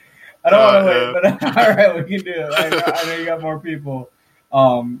right, I don't want to wait, but all right, we can do it. I know you got more people.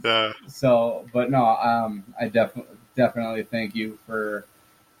 So, but no, I definitely thank you for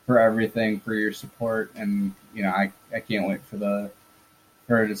everything, for your support, and I can't wait to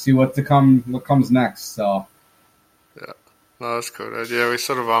see what comes next. So, yeah, no, that's cool. Yeah, we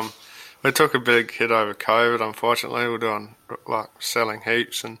sort of we took a big hit over COVID. Unfortunately, we're doing like selling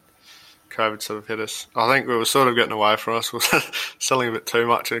heaps, and COVID sort of hit us. I think we were sort of getting away from us. We were selling a bit too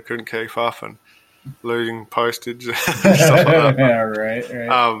much and couldn't keep up, and losing postage and stuff like that. Yeah, right.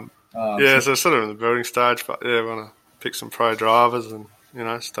 So sort of in the building stage, but yeah, we want to pick some pro drivers and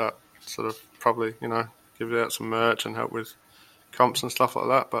start sort of probably give out some merch and help with comps and stuff like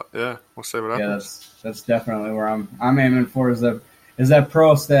that. But yeah, we'll see what happens. Yeah, that's definitely where I'm aiming for, is that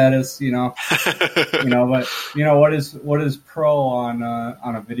pro status, but what is pro on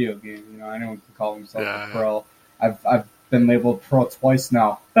a video game? Anyone can call themselves a pro. I've been labeled pro twice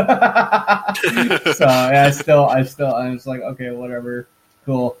now. So yeah, I was like, okay, whatever,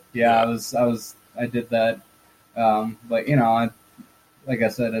 cool. Yeah, I did that. But like I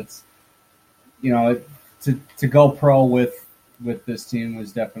said, it's to go pro with this team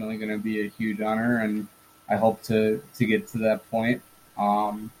was definitely going to be a huge honor, and I hope to get to that point.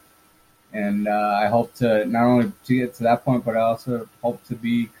 And I hope to not only to get to that point, but I also hope to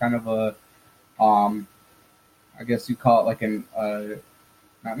be kind of a, I guess you call it like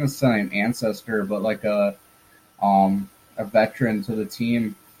not necessarily an ancestor, but like a veteran to the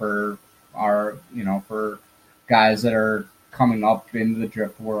team for for guys that are coming up into the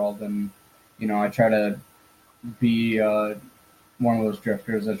drift world. And, I try to be one of those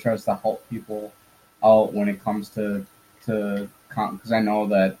drifters that tries to help people out when it comes to because I know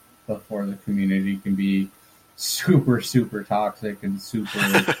that before the community can be super, super toxic and super,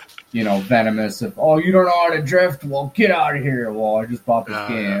 venomous. If, oh, you don't know how to drift, well, get out of here. Well, I just bought this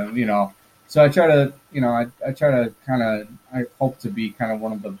game, So I try to, I try to I hope to be kind of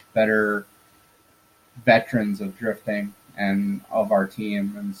one of the better veterans of drifting and of our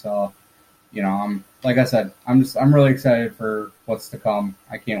team. And so, like I said, I'm really excited for what's to come.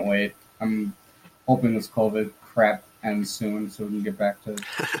 I can't wait. I'm hoping this COVID crap ends soon so we can get back to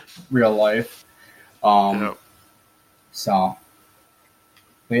real life. So,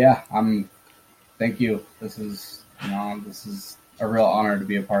 but yeah, thank you. This is a real honor to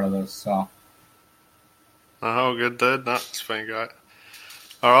be a part of this. So. Oh, good, dude. That's been great.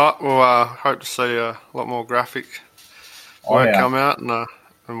 All right, well, hope to see a lot more graphic work come out, and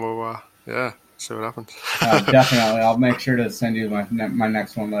we'll, see what happens. Definitely. I'll make sure to send you my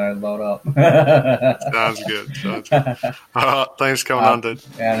next one that I load up. Sounds good. All right, thanks for coming on, dude.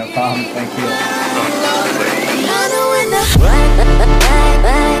 Yeah, no problem. Thank you.